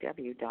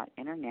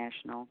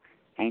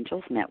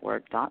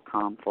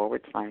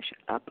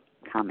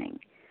www.internationalangelsnetwork.com/upcoming.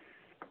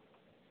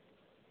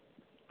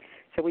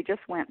 So we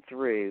just went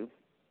through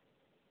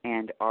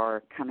and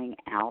are coming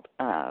out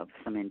of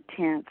some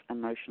intense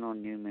emotional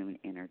new moon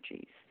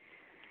energies.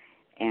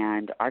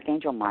 And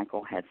Archangel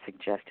Michael had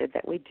suggested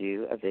that we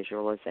do a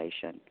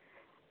visualization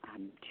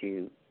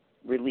to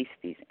release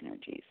these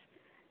energies.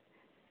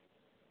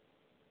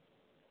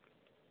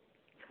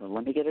 So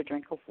let me get a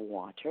drink of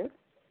water.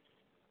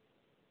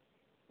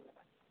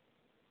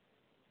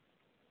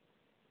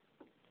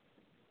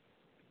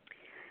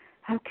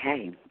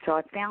 Okay, so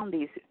I found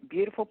these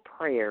beautiful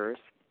prayers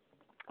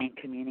in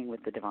communing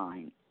with the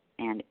divine.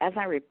 And as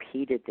I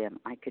repeated them,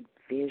 I could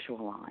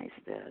visualize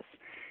this.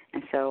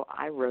 And so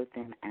I wrote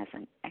them as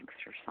an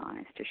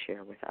exercise to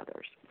share with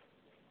others.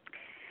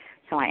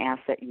 So I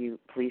ask that you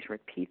please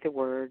repeat the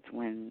words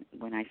when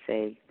I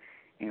say,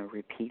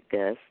 repeat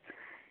this,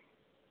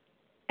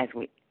 as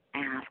we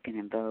ask and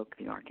invoke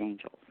the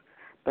archangels.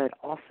 But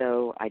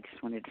also, I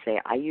just wanted to say,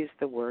 I use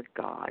the word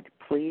God.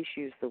 Please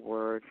use the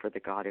word for the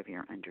God of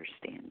your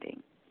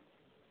understanding.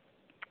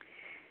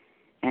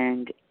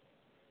 And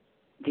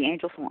the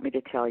angels want me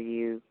to tell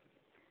you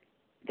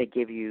they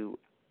give you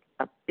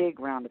a big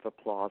round of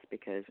applause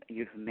because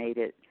you've made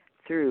it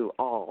through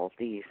all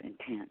these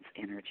intense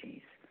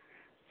energies.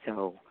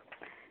 So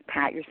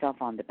pat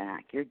yourself on the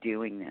back. You're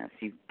doing this.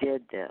 You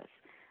did this.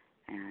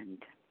 And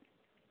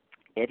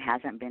it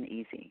hasn't been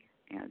easy.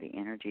 You know, the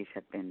energies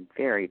have been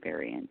very,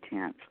 very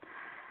intense.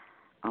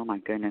 Oh, my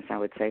goodness, I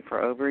would say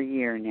for over a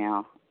year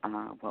now,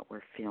 what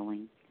we're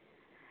feeling.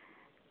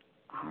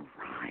 All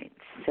right,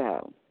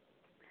 so,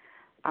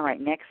 all right,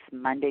 next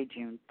Monday,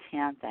 June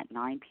 10th at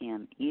 9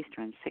 p.m.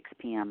 Eastern, 6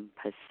 p.m.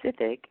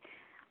 Pacific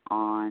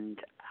on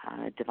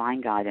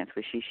Divine Guidance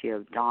with Shishi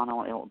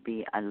O'Donnell. It will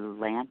be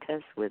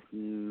Atlantis with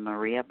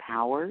Maria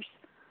Powers,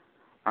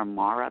 or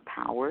Mara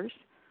Powers.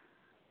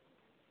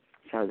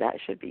 So that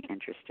should be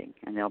interesting,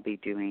 and they'll be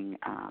doing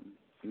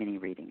mini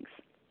readings.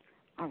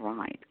 All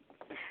right.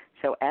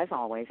 So as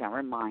always, I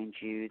remind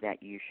you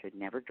that you should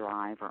never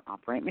drive or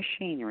operate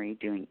machinery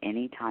doing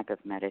any type of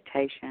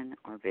meditation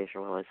or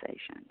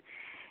visualization.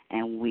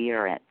 And we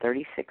are at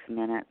 36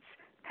 minutes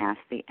past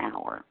the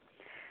hour.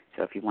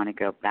 So if you want to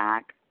go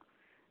back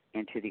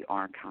into the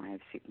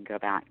archives, you can go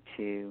back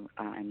to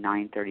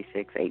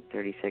 9:36,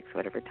 8:36,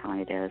 whatever time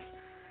it is,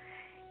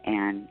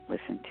 and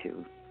listen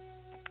to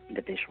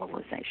the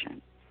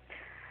visualization.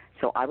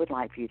 So I would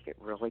like for you to get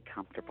really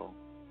comfortable,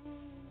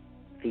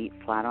 feet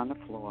flat on the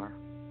floor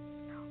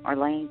or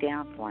laying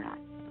down flat.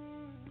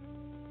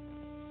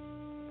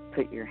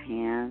 Put your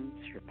hands,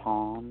 your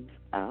palms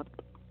up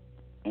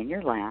in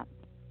your lap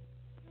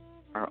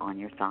or on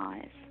your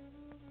thighs.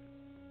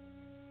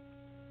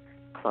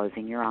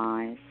 Closing your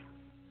eyes,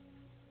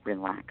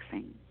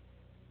 relaxing.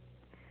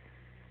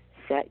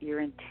 Set your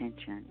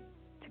intention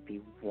to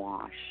be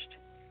washed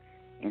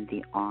in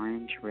the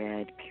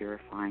orange-red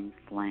purifying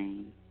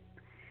flame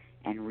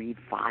and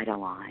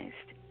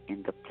revitalized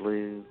in the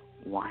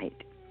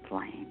blue-white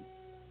flame.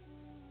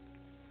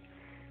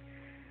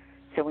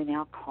 So we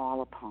now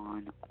call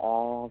upon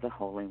all the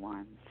holy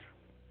ones,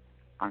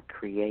 our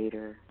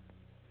Creator,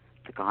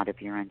 the God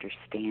of your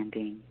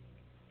understanding,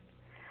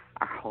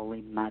 our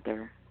Holy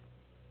Mother,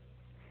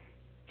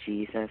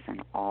 Jesus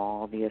and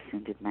all the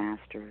ascended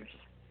masters,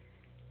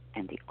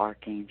 and the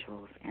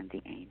archangels and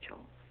the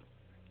angels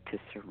to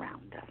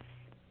surround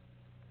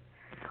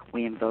us.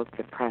 We invoke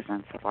the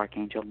presence of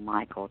Archangel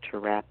Michael to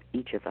wrap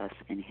each of us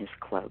in his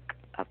cloak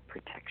of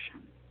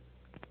protection.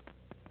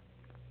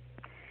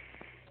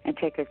 And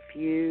take a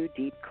few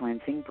deep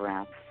cleansing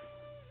breaths,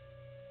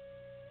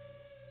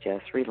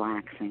 just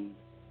relaxing,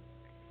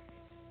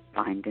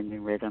 finding the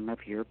rhythm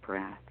of your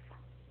breath.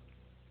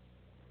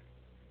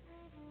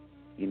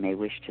 You may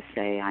wish to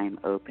say, I am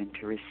open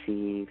to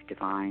receive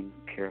divine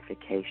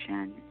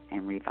purification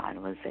and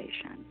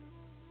revitalization.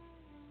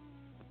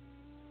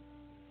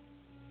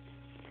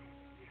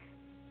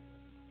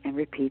 And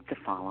repeat the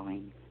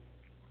following.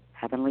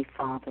 Heavenly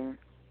Father,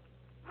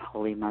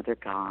 Holy Mother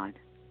God,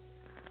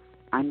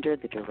 under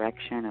the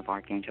direction of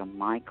Archangel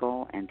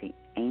Michael and the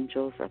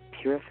angels of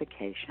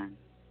purification,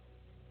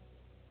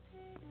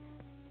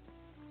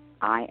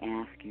 I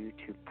ask you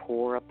to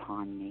pour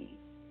upon me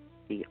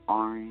the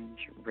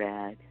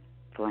orange-red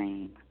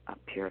flame of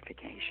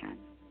purification.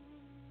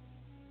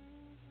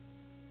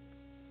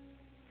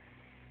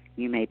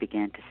 You may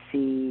begin to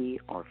see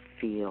or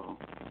feel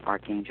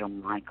Archangel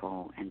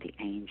Michael and the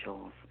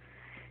angels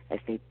as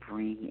they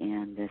bring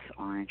in this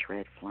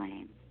orange-red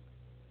flame.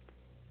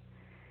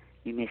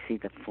 You may see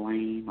the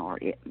flame, or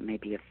it may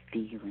be a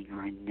feeling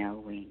or a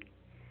knowing.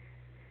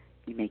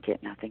 You may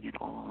get nothing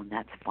at all, and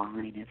that's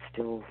fine. It's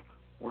still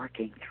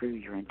working through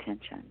your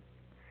intention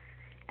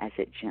as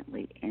it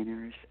gently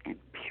enters and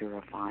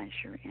purifies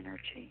your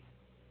energy.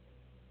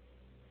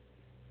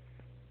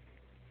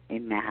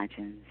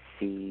 Imagine,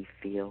 see,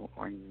 feel,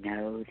 or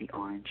know the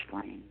orange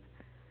flame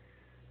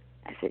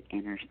as it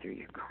enters through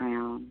your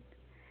crown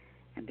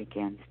and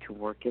begins to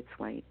work its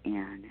way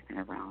in and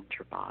around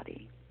your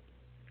body,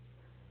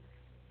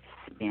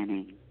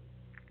 spinning,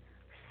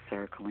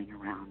 circling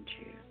around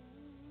you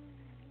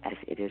as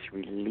it is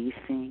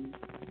releasing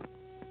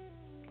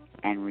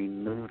and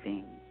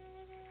removing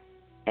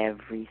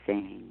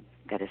everything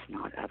that is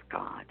not of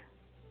God.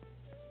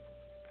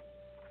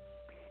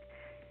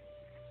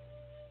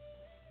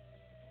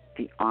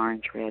 The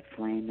orange-red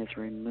flame is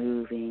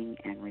removing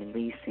and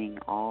releasing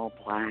all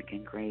black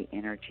and gray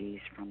energies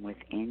from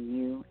within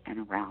you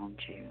and around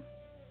you.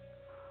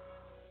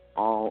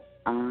 All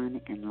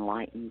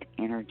unenlightened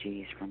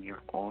energies from your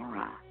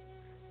aura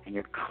and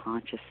your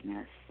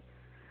consciousness,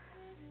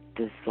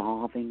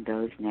 dissolving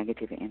those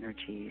negative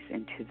energies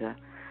into the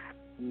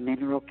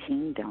mineral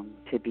kingdom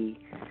to be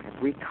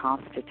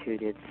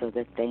reconstituted so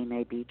that they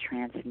may be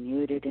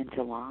transmuted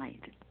into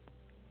light.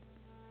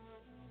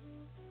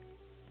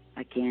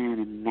 Again,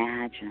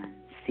 imagine,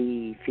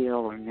 see, feel,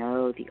 or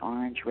know the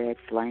orange-red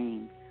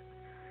flame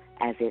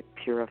as it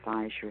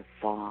purifies your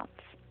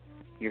thoughts,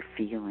 your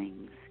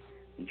feelings,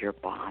 your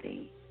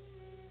body.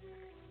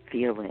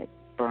 Feel it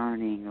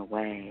burning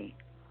away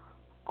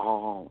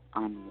all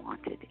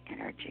unwanted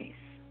energies.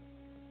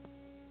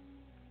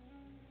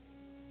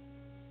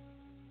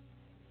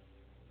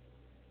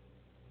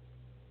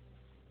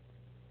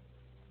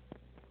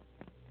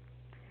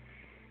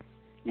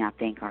 Now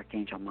thank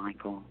Archangel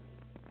Michael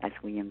as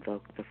we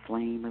invoke the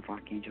flame of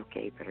Archangel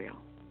Gabriel.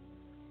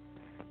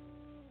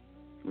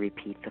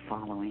 Repeat the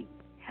following.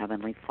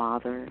 Heavenly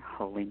Father,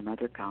 Holy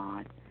Mother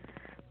God,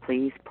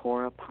 please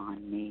pour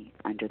upon me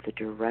under the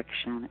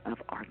direction of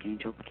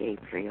Archangel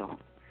Gabriel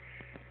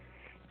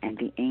and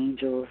the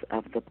angels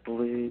of the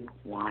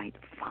blue-white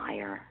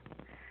fire,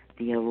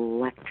 the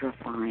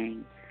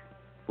electrifying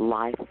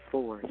life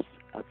force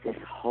of this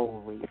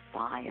holy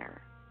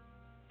fire.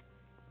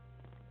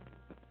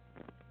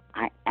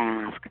 I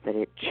ask that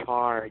it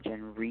charge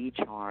and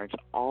recharge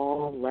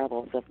all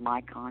levels of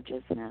my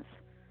consciousness,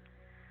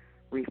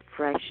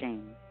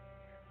 refreshing,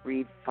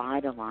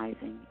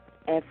 revitalizing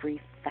every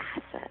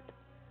facet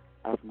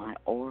of my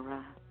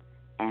aura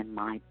and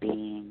my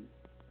being.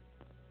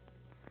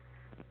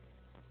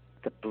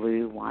 The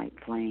blue-white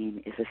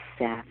flame is a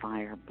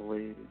sapphire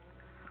blue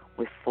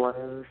with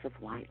flows of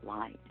white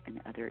light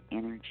and other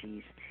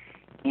energies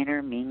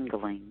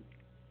intermingling,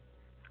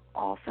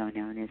 also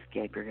known as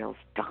Gabriel's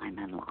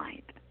diamond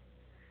light.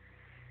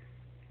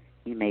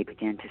 You may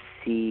begin to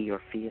see or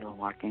feel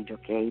Archangel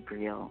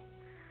Gabriel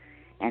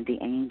and the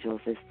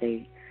angels as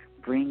they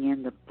bring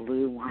in the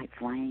blue-white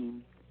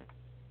flame.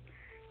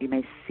 You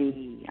may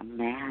see,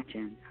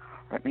 imagine,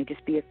 or it may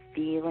just be a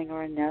feeling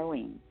or a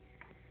knowing,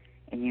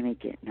 and you may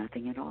get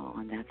nothing at all,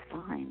 and that's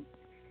fine.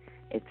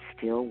 It's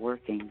still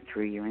working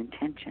through your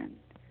intention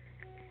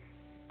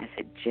as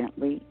it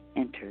gently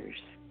enters,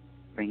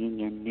 bringing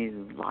in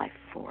new life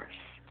force.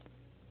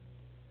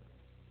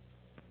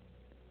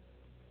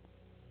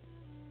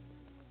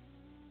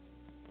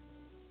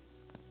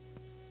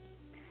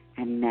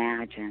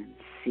 Imagine,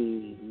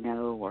 see,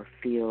 know, or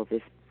feel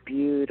this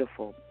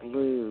beautiful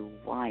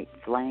blue-white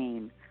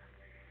flame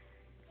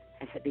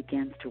as it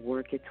begins to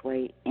work its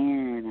way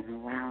in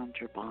and around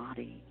your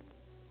body,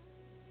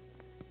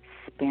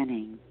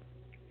 spinning,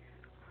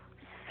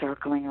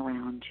 circling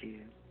around you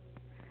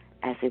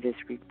as it is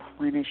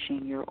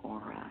replenishing your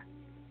aura,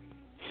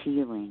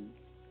 healing,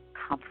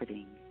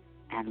 comforting,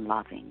 and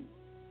loving.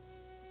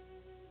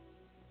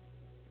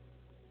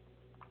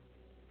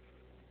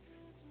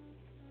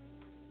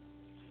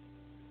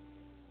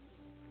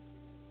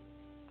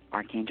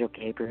 Archangel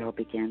Gabriel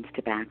begins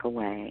to back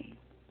away,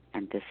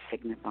 and this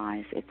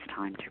signifies it's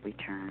time to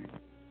return.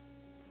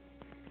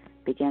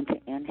 Begin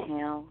to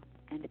inhale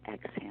and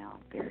exhale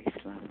very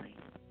slowly.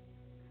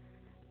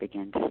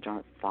 Begin to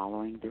start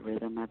following the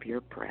rhythm of your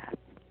breath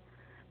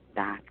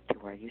back to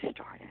where you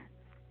started.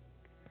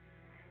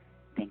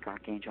 Thank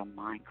Archangel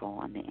Michael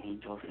and the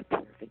angels of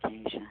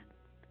purification,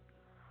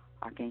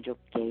 Archangel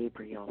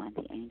Gabriel and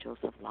the angels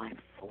of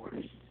life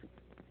force,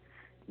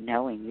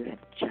 knowing you have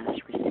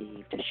just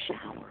received a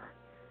shower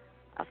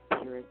of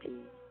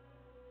purity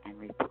and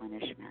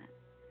replenishment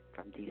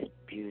from these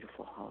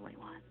beautiful holy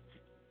ones,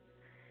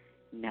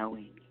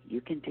 knowing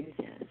you can do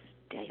this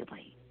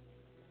daily.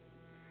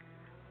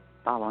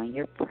 Following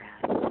your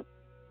breath,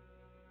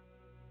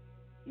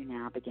 you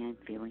now begin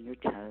feeling your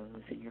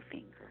toes and your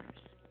fingers.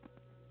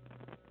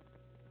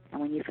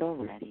 And when you feel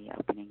ready,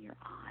 opening your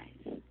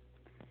eyes,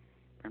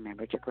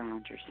 remember to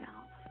ground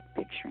yourself,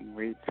 picturing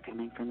roots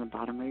coming from the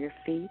bottom of your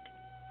feet,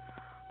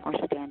 or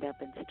stand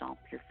up and stomp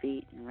your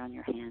feet and run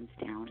your hands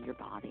down your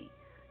body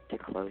to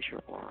close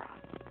your aura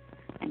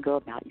and go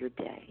about your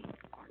day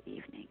or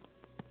evening.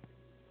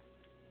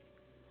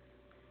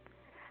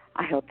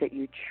 I hope that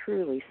you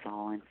truly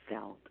saw and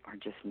felt or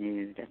just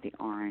knew that the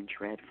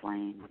orange-red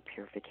flame of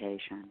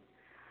purification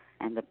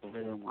and the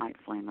blue and white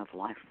flame of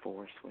life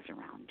force was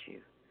around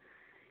you,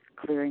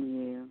 clearing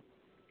you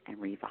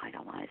and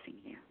revitalizing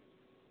you.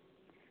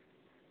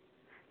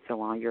 So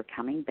while you're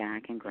coming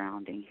back and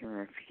grounding, here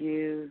are a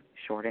few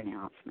short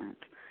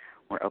announcements.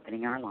 We're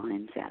opening our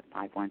lines at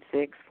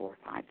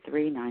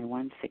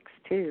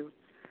 516-453-9162,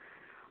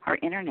 or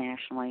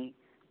internationally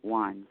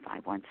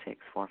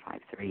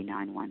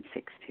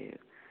 1-516-453-9162.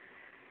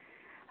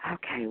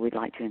 Okay, we'd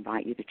like to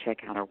invite you to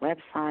check out our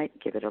website.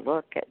 Give it a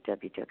look at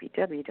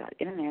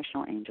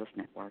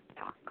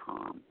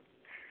www.internationalangelsnetwork.com.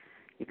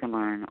 You can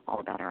learn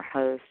all about our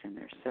hosts and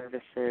their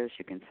services.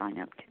 You can sign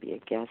up to be a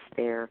guest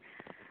there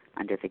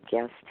under the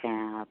Guest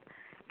tab.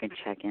 You can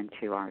check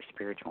into our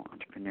Spiritual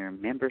Entrepreneur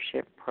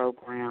Membership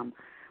Program,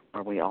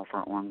 where we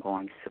offer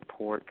ongoing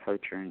support,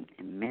 coaching,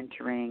 and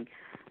mentoring,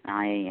 an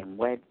IAM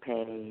web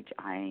page,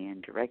 IAM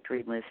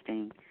directory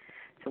listing.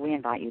 So we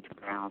invite you to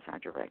browse our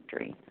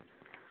directory.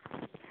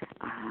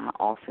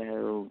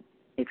 Also,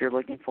 if you're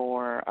looking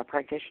for a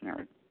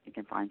practitioner, you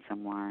can find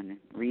someone,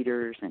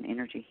 readers and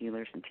energy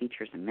healers and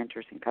teachers and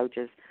mentors and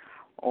coaches,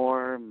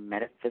 or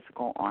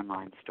metaphysical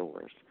online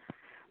stores.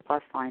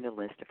 Plus, find a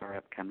list of our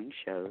upcoming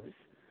shows.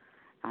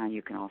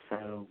 You can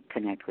also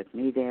connect with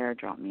me there,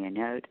 drop me a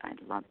note. I'd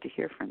love to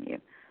hear from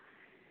you.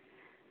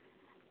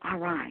 All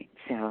right,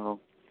 so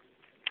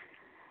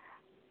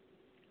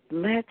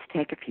let's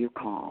take a few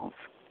calls.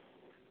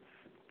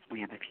 We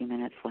have a few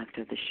minutes left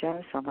of the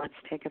show, so let's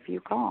take a few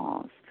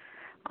calls.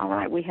 All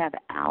right, we have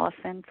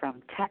Allison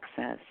from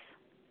Texas.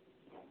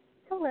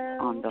 Hello.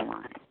 On the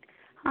line.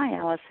 Hi,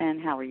 Allison.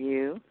 How are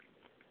you?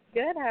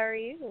 Good. How are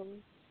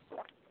you?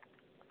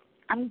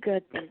 I'm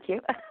good, thank you.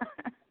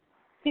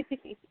 Do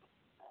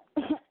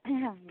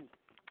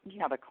you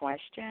have a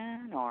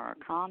question or a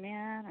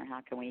comment, or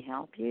how can we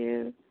help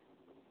you?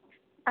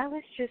 I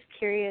was just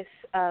curious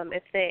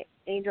if the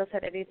angels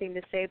had anything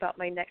to say about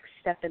my next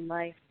step in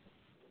life.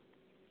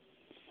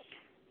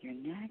 Your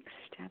next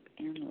step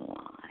in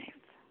life.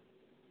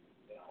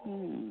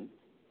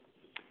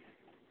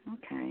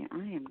 Okay, I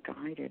am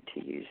guided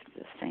to use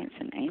the Saints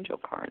and Angel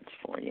cards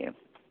for you.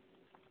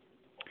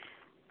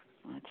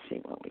 Let's see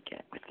what we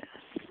get with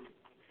this.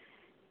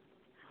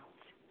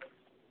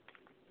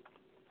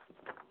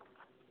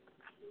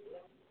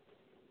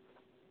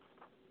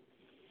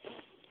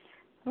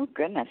 Oh,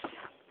 goodness.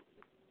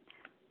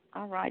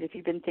 All right, have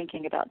you been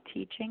thinking about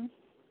teaching?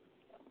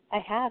 I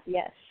have,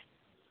 yes.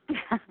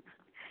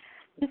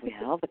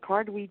 Well, the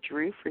card we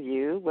drew for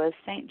you was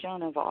St.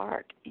 Joan of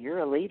Arc. You're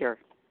a leader.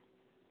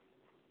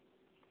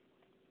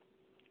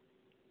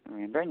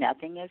 Remember,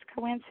 nothing is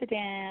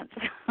coincidence.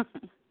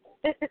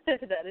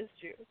 That is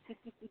true.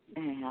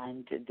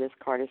 And this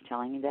card is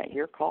telling you that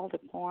you're called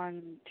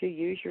upon to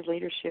use your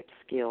leadership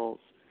skills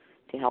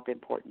to help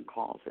important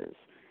causes.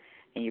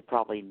 And you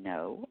probably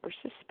know or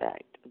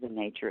suspect the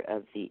nature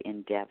of the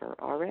endeavor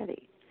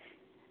already.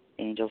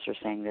 Angels are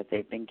saying that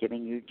they've been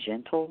giving you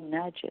gentle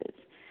nudges.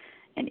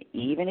 And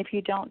even if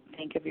you don't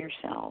think of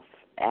yourself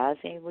as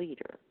a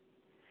leader,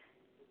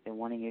 they're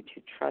wanting you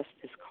to trust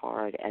this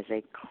card as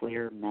a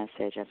clear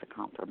message, as a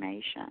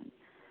confirmation.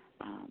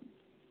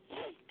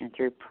 And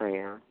through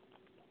prayer,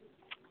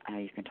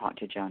 you can talk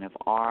to Joan of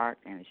Arc,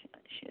 and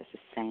she is a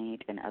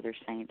saint, and other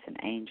saints and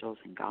angels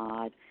and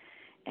God,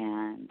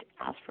 and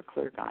ask for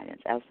clear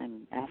guidance.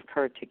 Ask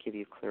her to give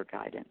you clear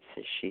guidance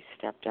as she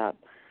stepped up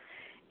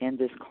in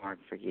this card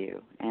for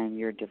you. And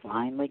your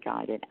divinely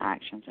guided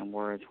actions and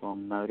words will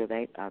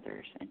motivate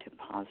others into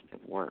positive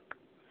work.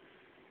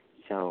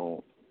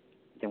 So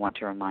they want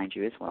to remind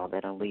you as well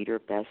that a leader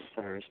best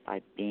serves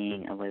by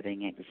being a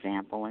living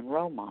example and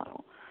role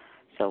model.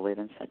 So live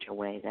in such a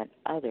way that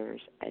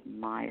others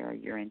admire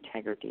your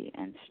integrity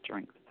and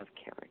strength of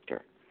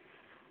character.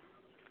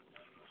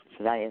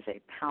 So that is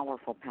a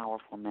powerful,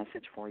 powerful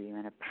message for you,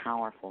 and a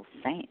powerful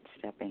saint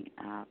stepping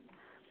up.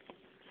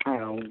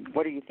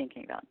 What are you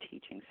thinking about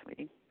teaching,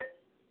 sweetie?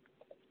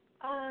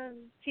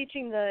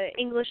 Teaching the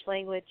English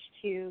language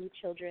to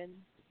children.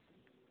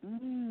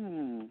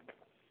 All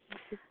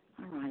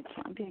right,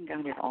 so I'm being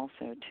guided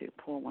also to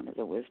pull one of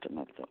the Wisdom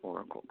of the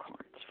Oracle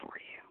cards for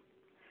you.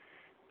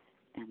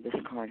 And this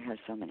card has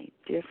so many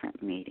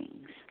different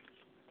meanings.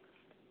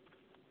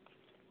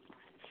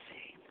 Let's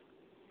see.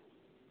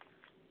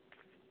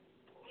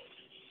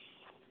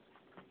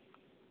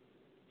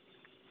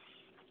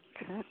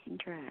 Cut and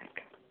drag.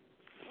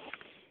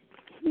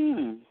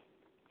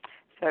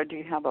 So do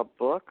you have a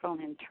book on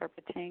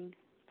interpreting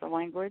the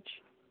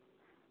language?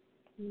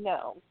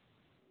 No.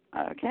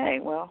 Okay,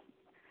 well,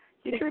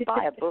 you should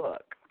buy a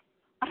book.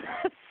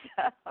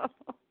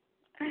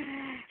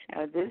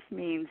 So this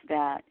means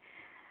that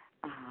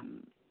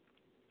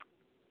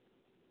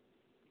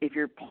if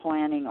you're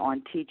planning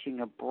on teaching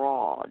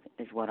abroad,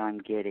 is what I'm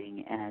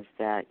getting, as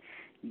that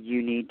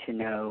you need to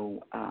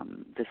know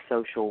the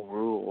social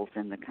rules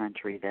in the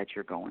country that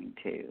you're going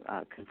to,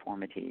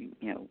 conformity,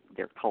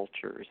 their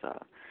cultures,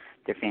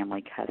 their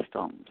family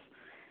customs.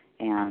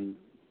 And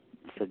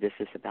so this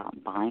is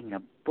about buying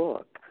a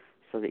book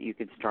so that you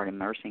can start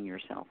immersing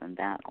yourself in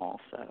that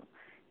also.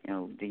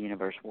 The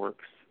universe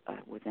works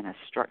within a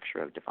structure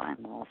of divine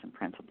laws and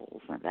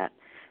principles, and that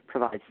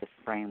provides the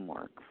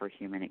framework for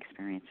human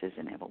experiences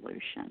and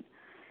evolution.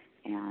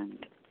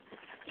 And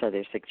so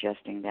they're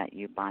suggesting that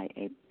you buy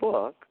a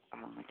book,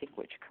 I think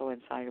which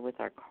coincided with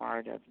our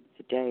card of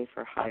the day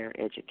for higher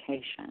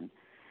education.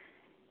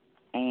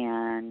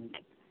 And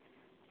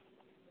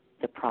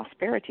the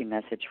prosperity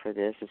message for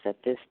this is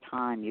at this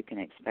time you can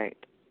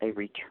expect a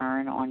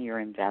return on your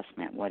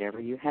investment, whatever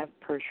you have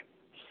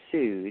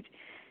pursued,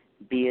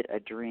 be it a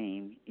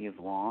dream you've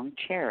long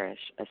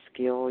cherished, a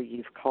skill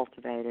you've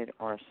cultivated,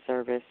 or a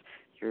service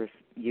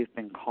you've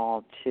been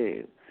called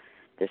to.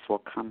 This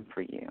will come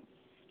for you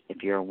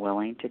if you're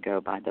willing to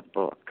go by the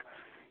book.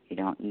 You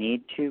don't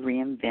need to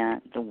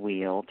reinvent the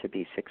wheel to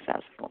be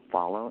successful.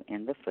 Follow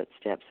in the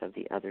footsteps of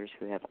the others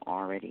who have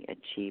already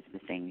achieved the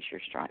things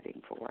you're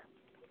striving for.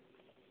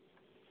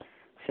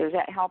 So does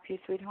that help you,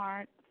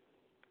 sweetheart?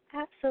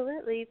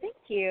 Absolutely. Thank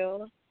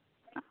you.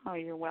 Oh,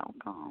 you're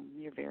welcome.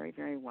 You're very,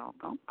 very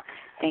welcome.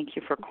 Thank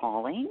you for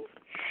calling.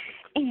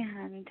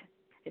 And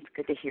it's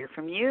good to hear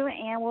from you,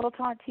 and we'll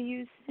talk to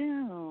you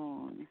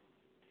soon.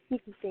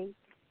 Thanks.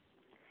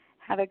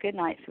 Have a good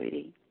night,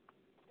 sweetie.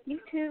 You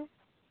too.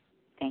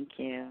 Thank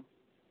you.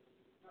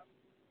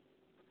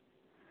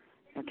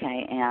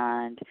 Okay,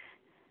 and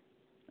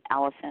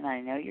Allison,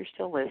 I know you're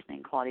still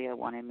listening. Claudia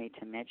wanted me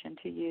to mention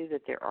to you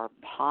that there are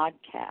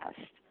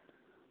podcasts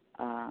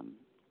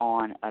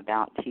on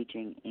about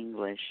teaching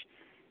English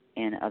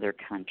in other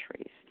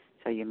countries.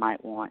 So you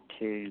might want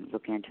to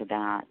look into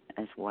that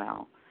as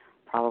well,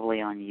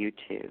 probably on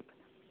YouTube.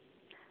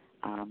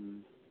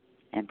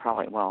 and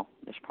probably, well,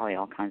 there's probably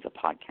all kinds of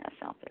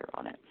podcasts out there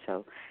on it.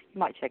 So you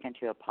might check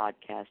into a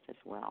podcast as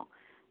well.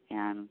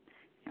 And,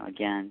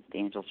 again, the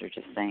angels are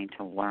just saying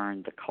to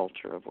learn the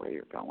culture of where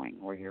you're going,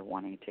 where you're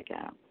wanting to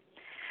go.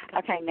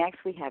 Okay,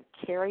 next we have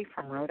Carrie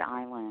from Rhode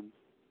Island.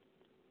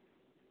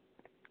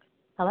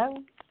 Hello.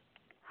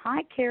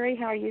 Hi, Carrie.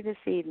 How are you this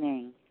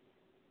evening?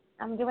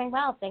 I'm doing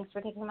well. Thanks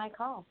for taking my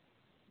call.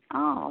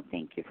 Oh,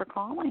 thank you for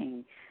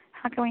calling.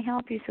 How can we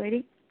help you,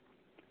 sweetie?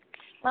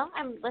 Well,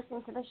 I'm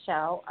listening to the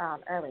show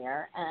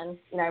earlier, and,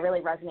 I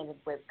really resonated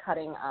with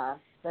cutting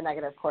the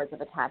negative cords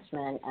of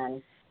attachment,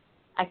 and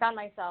I found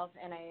myself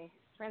in a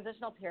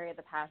transitional period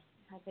the past,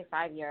 I'd say,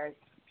 5 years.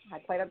 I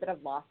had quite a bit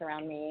of loss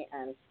around me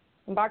and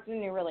embarked on a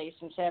new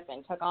relationship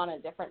and took on a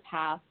different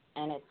path,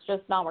 and it's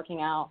just not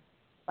working out.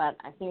 But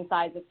I've seen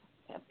sides of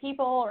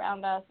people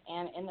around us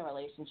and in the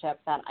relationship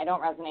that I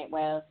don't resonate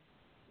with,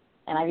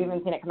 and I've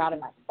even seen it come out in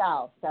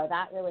myself. So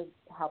that really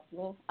helped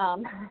me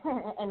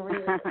and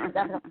really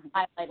definitely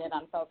highlighted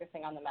on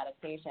focusing on the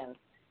meditations.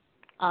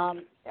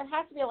 There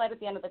has to be a light at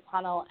the end of the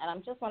tunnel, and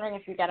I'm just wondering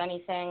if you get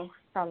anything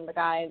from the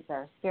guides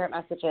or spirit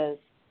messages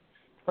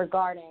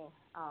regarding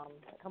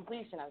the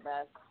completion of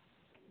this.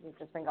 We've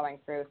just been going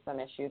through some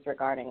issues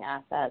regarding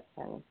assets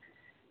and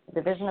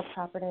division of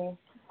property.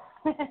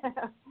 And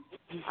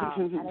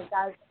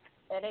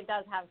it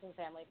does have some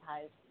family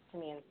ties to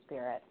me in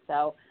spirit.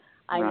 So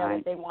I know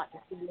that they want to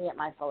see me at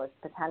my fullest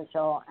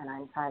potential, and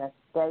I'm trying to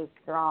stay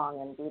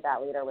strong and be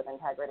that leader with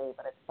integrity,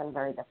 but it's been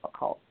very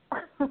difficult.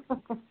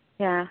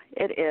 Yeah,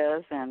 it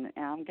is, and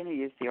I'm going to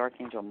use the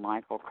Archangel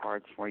Michael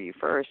cards for you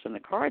first. And the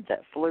card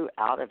that flew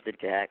out of the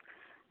deck,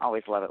 I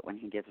always love it when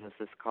he gives us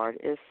this card,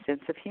 is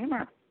sense of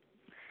humor.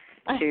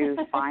 To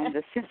find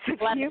the sense of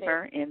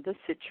humor in the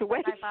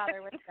situation. My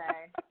father would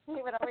say.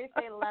 He would always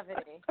say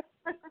levity.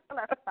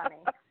 That's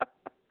funny.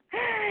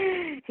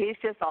 He's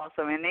just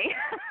awesome, isn't he?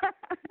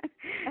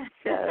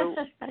 So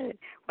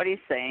what he's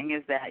saying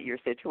is that your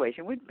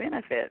situation would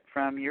benefit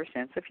from your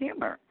sense of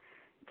humor.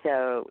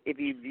 So if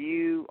you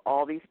view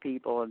all these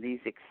people and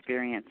these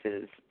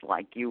experiences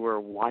like you were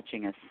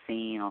watching a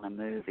scene on a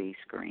movie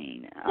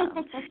screen,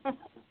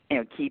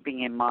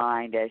 keeping in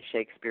mind, as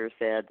Shakespeare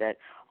said, that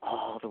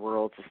all the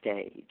world's a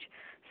stage.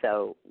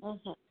 So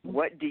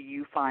what do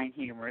you find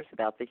humorous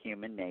about the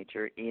human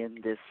nature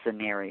in this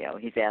scenario?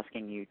 He's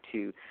asking you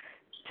to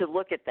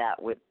look at that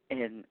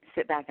and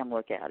sit back and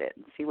look at it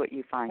and see what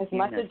you find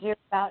humorous. As much ado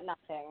about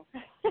nothing.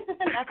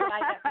 That's what I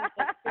get from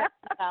Shakespeare.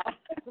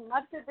 As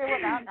much ado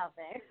about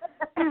nothing.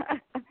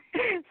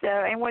 So,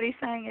 and what he's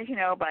saying is,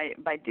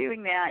 by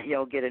doing that,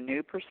 you'll get a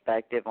new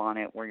perspective on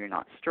it where you're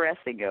not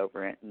stressing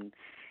over it,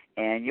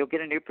 and you'll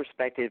get a new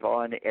perspective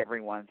on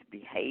everyone's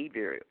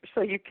behavior,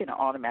 so you can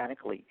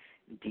automatically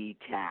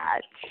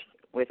detach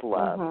with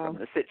love from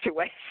the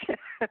situation.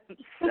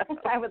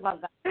 I would love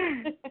that.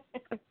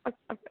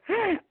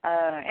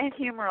 And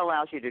humor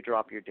allows you to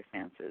drop your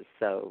defenses,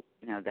 so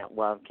that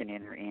love can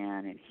enter in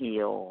and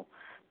heal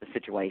the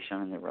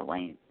situation and the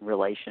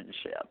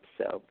relationship.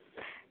 So,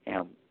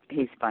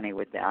 he's funny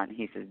with that, and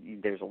he says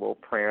there's a little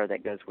prayer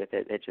that goes with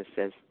it that just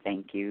says,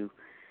 "Thank you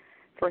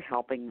for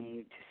helping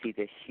me to see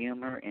the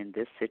humor in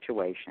this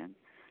situation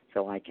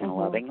so I can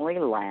lovingly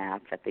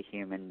laugh at the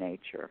human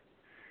nature.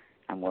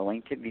 I'm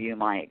willing to view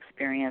my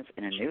experience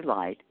in a new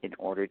light in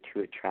order to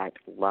attract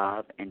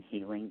love and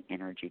healing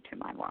energy to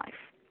my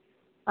life."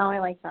 Oh, I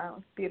like that.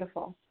 It's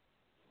beautiful.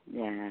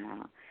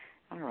 Yeah.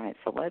 All right,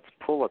 so let's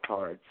pull a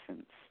card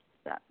since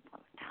that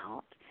was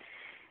out.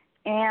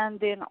 And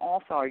then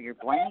also, are you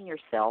blaming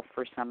yourself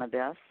for some of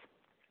this?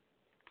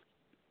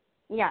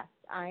 Yes,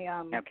 I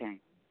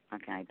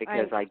Okay,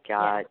 because I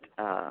got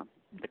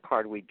the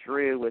card we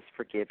drew was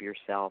forgive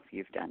yourself,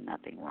 you've done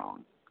nothing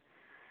wrong.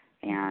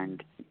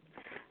 And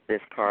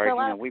this card,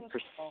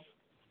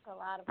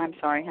 I'm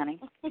sorry, honey.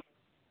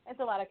 It's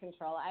a lot of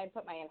control. I had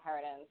put my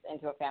inheritance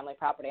into a family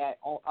property I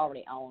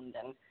already owned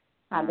and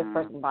had this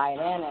person buy it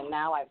in, and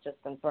now I've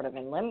just been sort of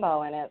in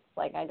limbo, and it's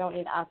like I don't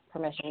need to ask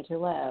permission to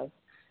live,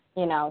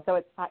 So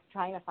it's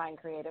trying to find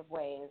creative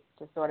ways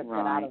to sort of get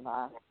out of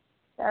a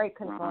very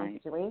controlling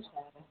situation.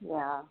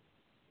 Yeah.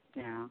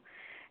 Yeah.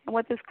 And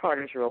what this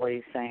card is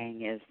really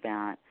saying is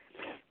that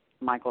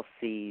Michael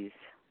sees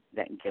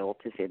that guilt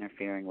is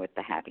interfering with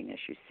the happiness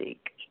you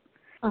seek.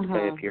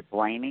 So if you're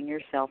blaming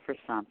yourself for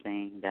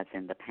something that's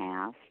in the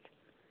past,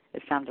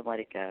 it's time to let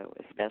it go,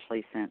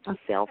 especially since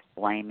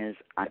self-blame is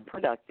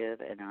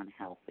unproductive and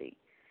unhealthy.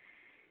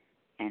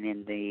 And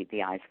in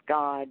the eyes of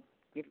God,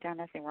 you've done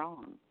nothing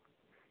wrong.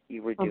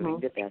 You were doing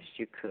the best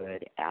you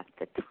could at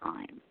the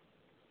time.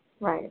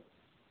 Right.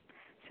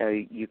 So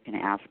you can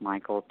ask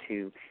Michael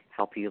to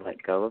help you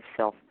let go of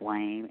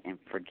self-blame and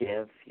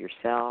forgive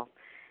yourself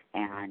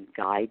and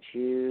guide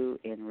you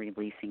in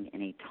releasing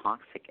any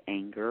toxic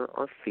anger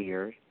or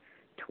fear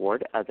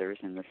toward others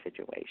in the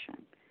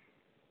situation.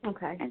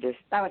 Okay. And just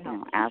that would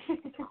help.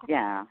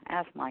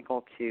 Ask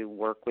Michael to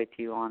work with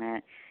you on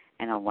it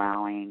and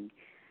allowing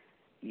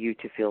you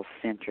to feel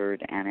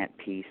centered and at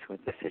peace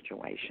with the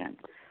situation.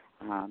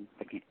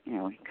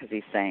 Because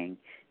he's saying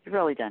You've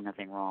really done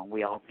nothing wrong.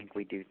 We all think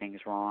we do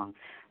things wrong,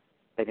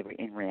 but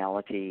in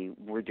reality,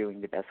 we're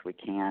doing the best we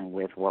can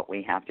with what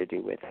we have to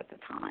do with at the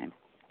time.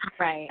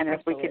 Right. And if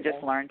absolutely. we could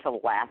just learn to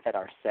laugh at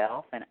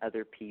ourselves and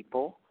other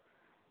people,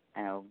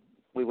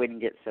 we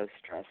wouldn't get so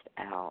stressed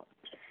out.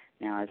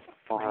 Now, as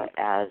far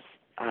as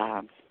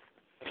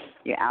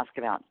you ask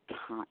about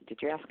time, did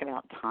you ask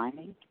about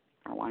timing,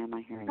 or why am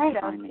I hearing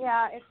timing?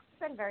 Yeah, it's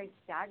been very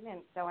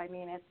stagnant. So I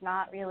mean, it's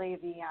not really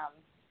the.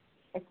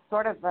 It's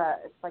sort of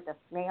it's like a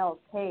snail's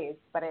pace,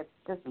 but it's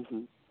just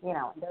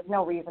there's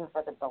no reason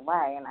for the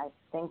delay, and I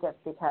think it's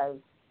because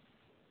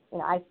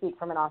I speak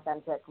from an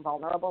authentic,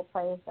 vulnerable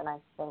place, and I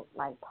think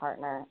my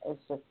partner is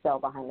just so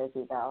behind his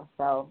ego,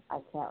 so I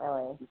can't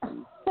really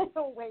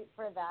wait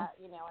for that.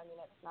 I mean,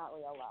 it's not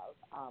real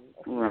love.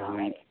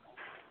 Right.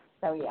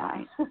 So yeah.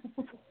 Right.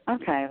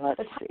 Okay,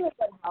 let's see. The timing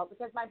would help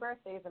because my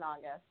birthday is in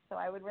August, so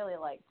I would really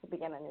like to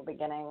begin a new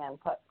beginning and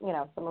put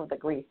some of the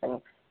grief,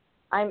 and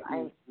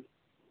I'm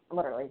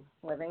literally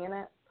living in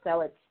it,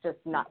 so it's just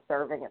not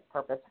serving its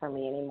purpose for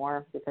me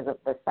anymore because of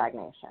the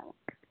stagnation.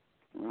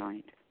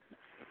 Right.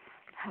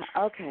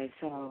 Okay,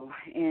 so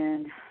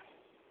in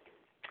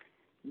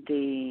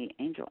the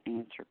angel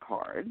answer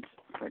cards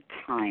for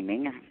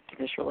timing,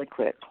 just really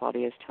quick,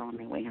 Claudia's telling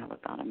me we have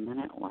about a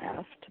minute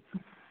left.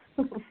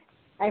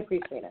 I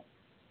appreciate it.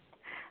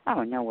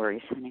 Oh, no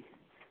worries, honey.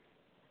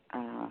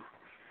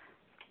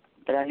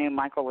 But I knew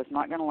Michael was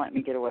not going to let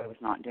me get away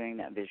with not doing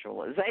that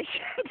visualization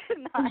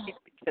tonight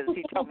because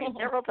he told me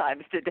several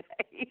times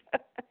today.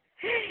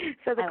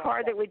 So the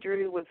card that we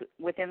drew was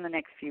within the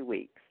next few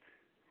weeks.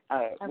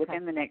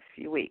 Within the next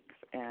few weeks.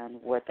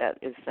 And what that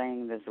is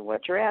saying is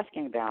what you're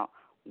asking about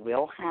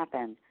will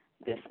happen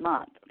this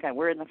month. Okay,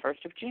 we're in the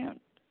 1st of June.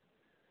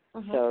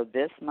 So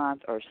this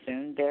month or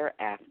soon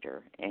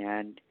thereafter.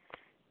 And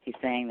he's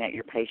saying that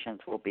your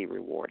patience will be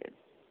rewarded.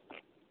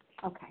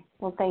 Okay.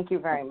 Well, thank you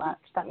very much.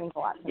 That means a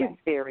lot to me. You're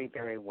very,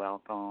 very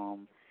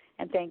welcome.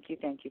 And thank you,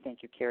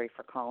 Carrie,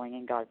 for calling,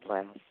 and God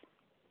bless.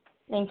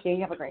 Thank you.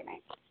 You have a great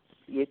night.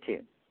 You too.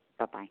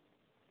 Bye-bye.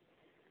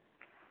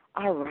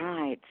 All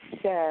right,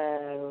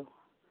 so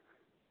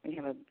we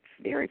have a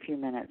very few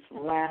minutes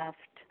left.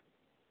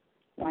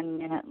 1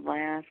 minute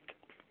left.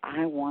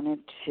 I wanted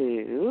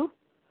to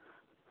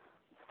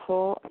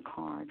pull a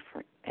card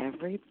for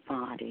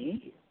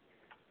everybody.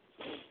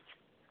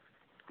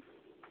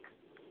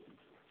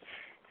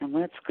 And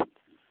let's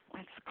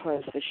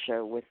close the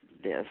show with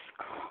this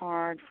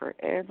card for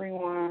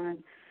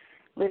everyone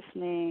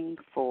listening,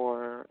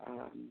 for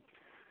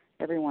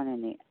everyone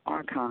in the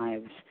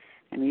archives.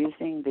 I'm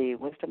using the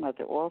Wisdom of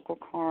the Oracle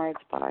cards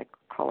by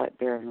Colette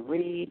Baron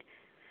Reed.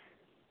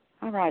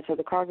 All right, so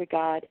the card we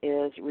got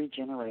is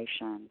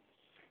regeneration.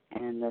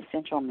 And the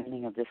central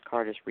meaning of this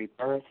card is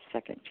rebirth,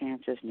 second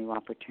chances, new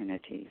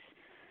opportunities.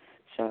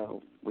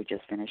 So we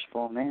just finished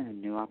full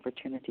moon, new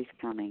opportunities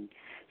coming.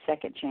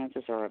 Second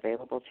chances are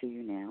available to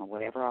you now.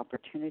 Whatever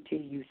opportunity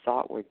you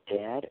thought were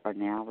dead are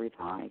now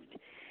revived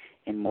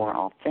in more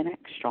authentic,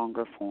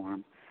 stronger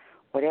form.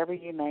 Whatever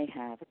you may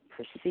have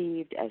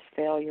perceived as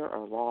failure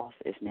or loss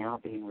is now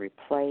being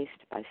replaced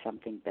by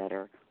something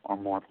better or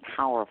more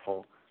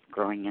powerful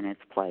growing in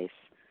its place.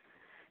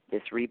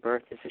 This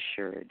rebirth is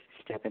assured.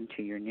 Step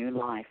into your new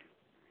life.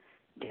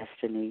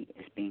 Destiny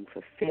is being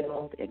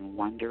fulfilled in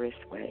wondrous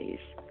ways.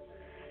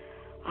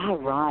 All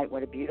right,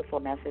 what a beautiful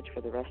message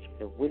for the rest of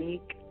the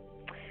week.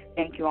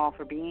 Thank you all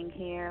for being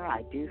here.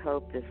 I do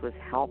hope this was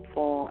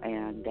helpful,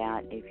 and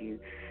that if you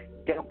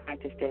don't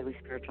practice daily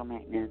spiritual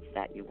maintenance,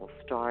 that you will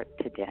start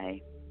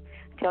today.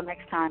 Until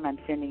next time, I'm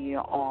sending you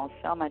all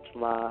so much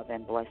love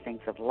and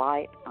blessings of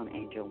light on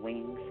angel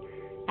wings.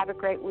 Have a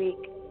great week.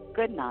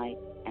 Good night,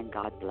 and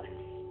God bless.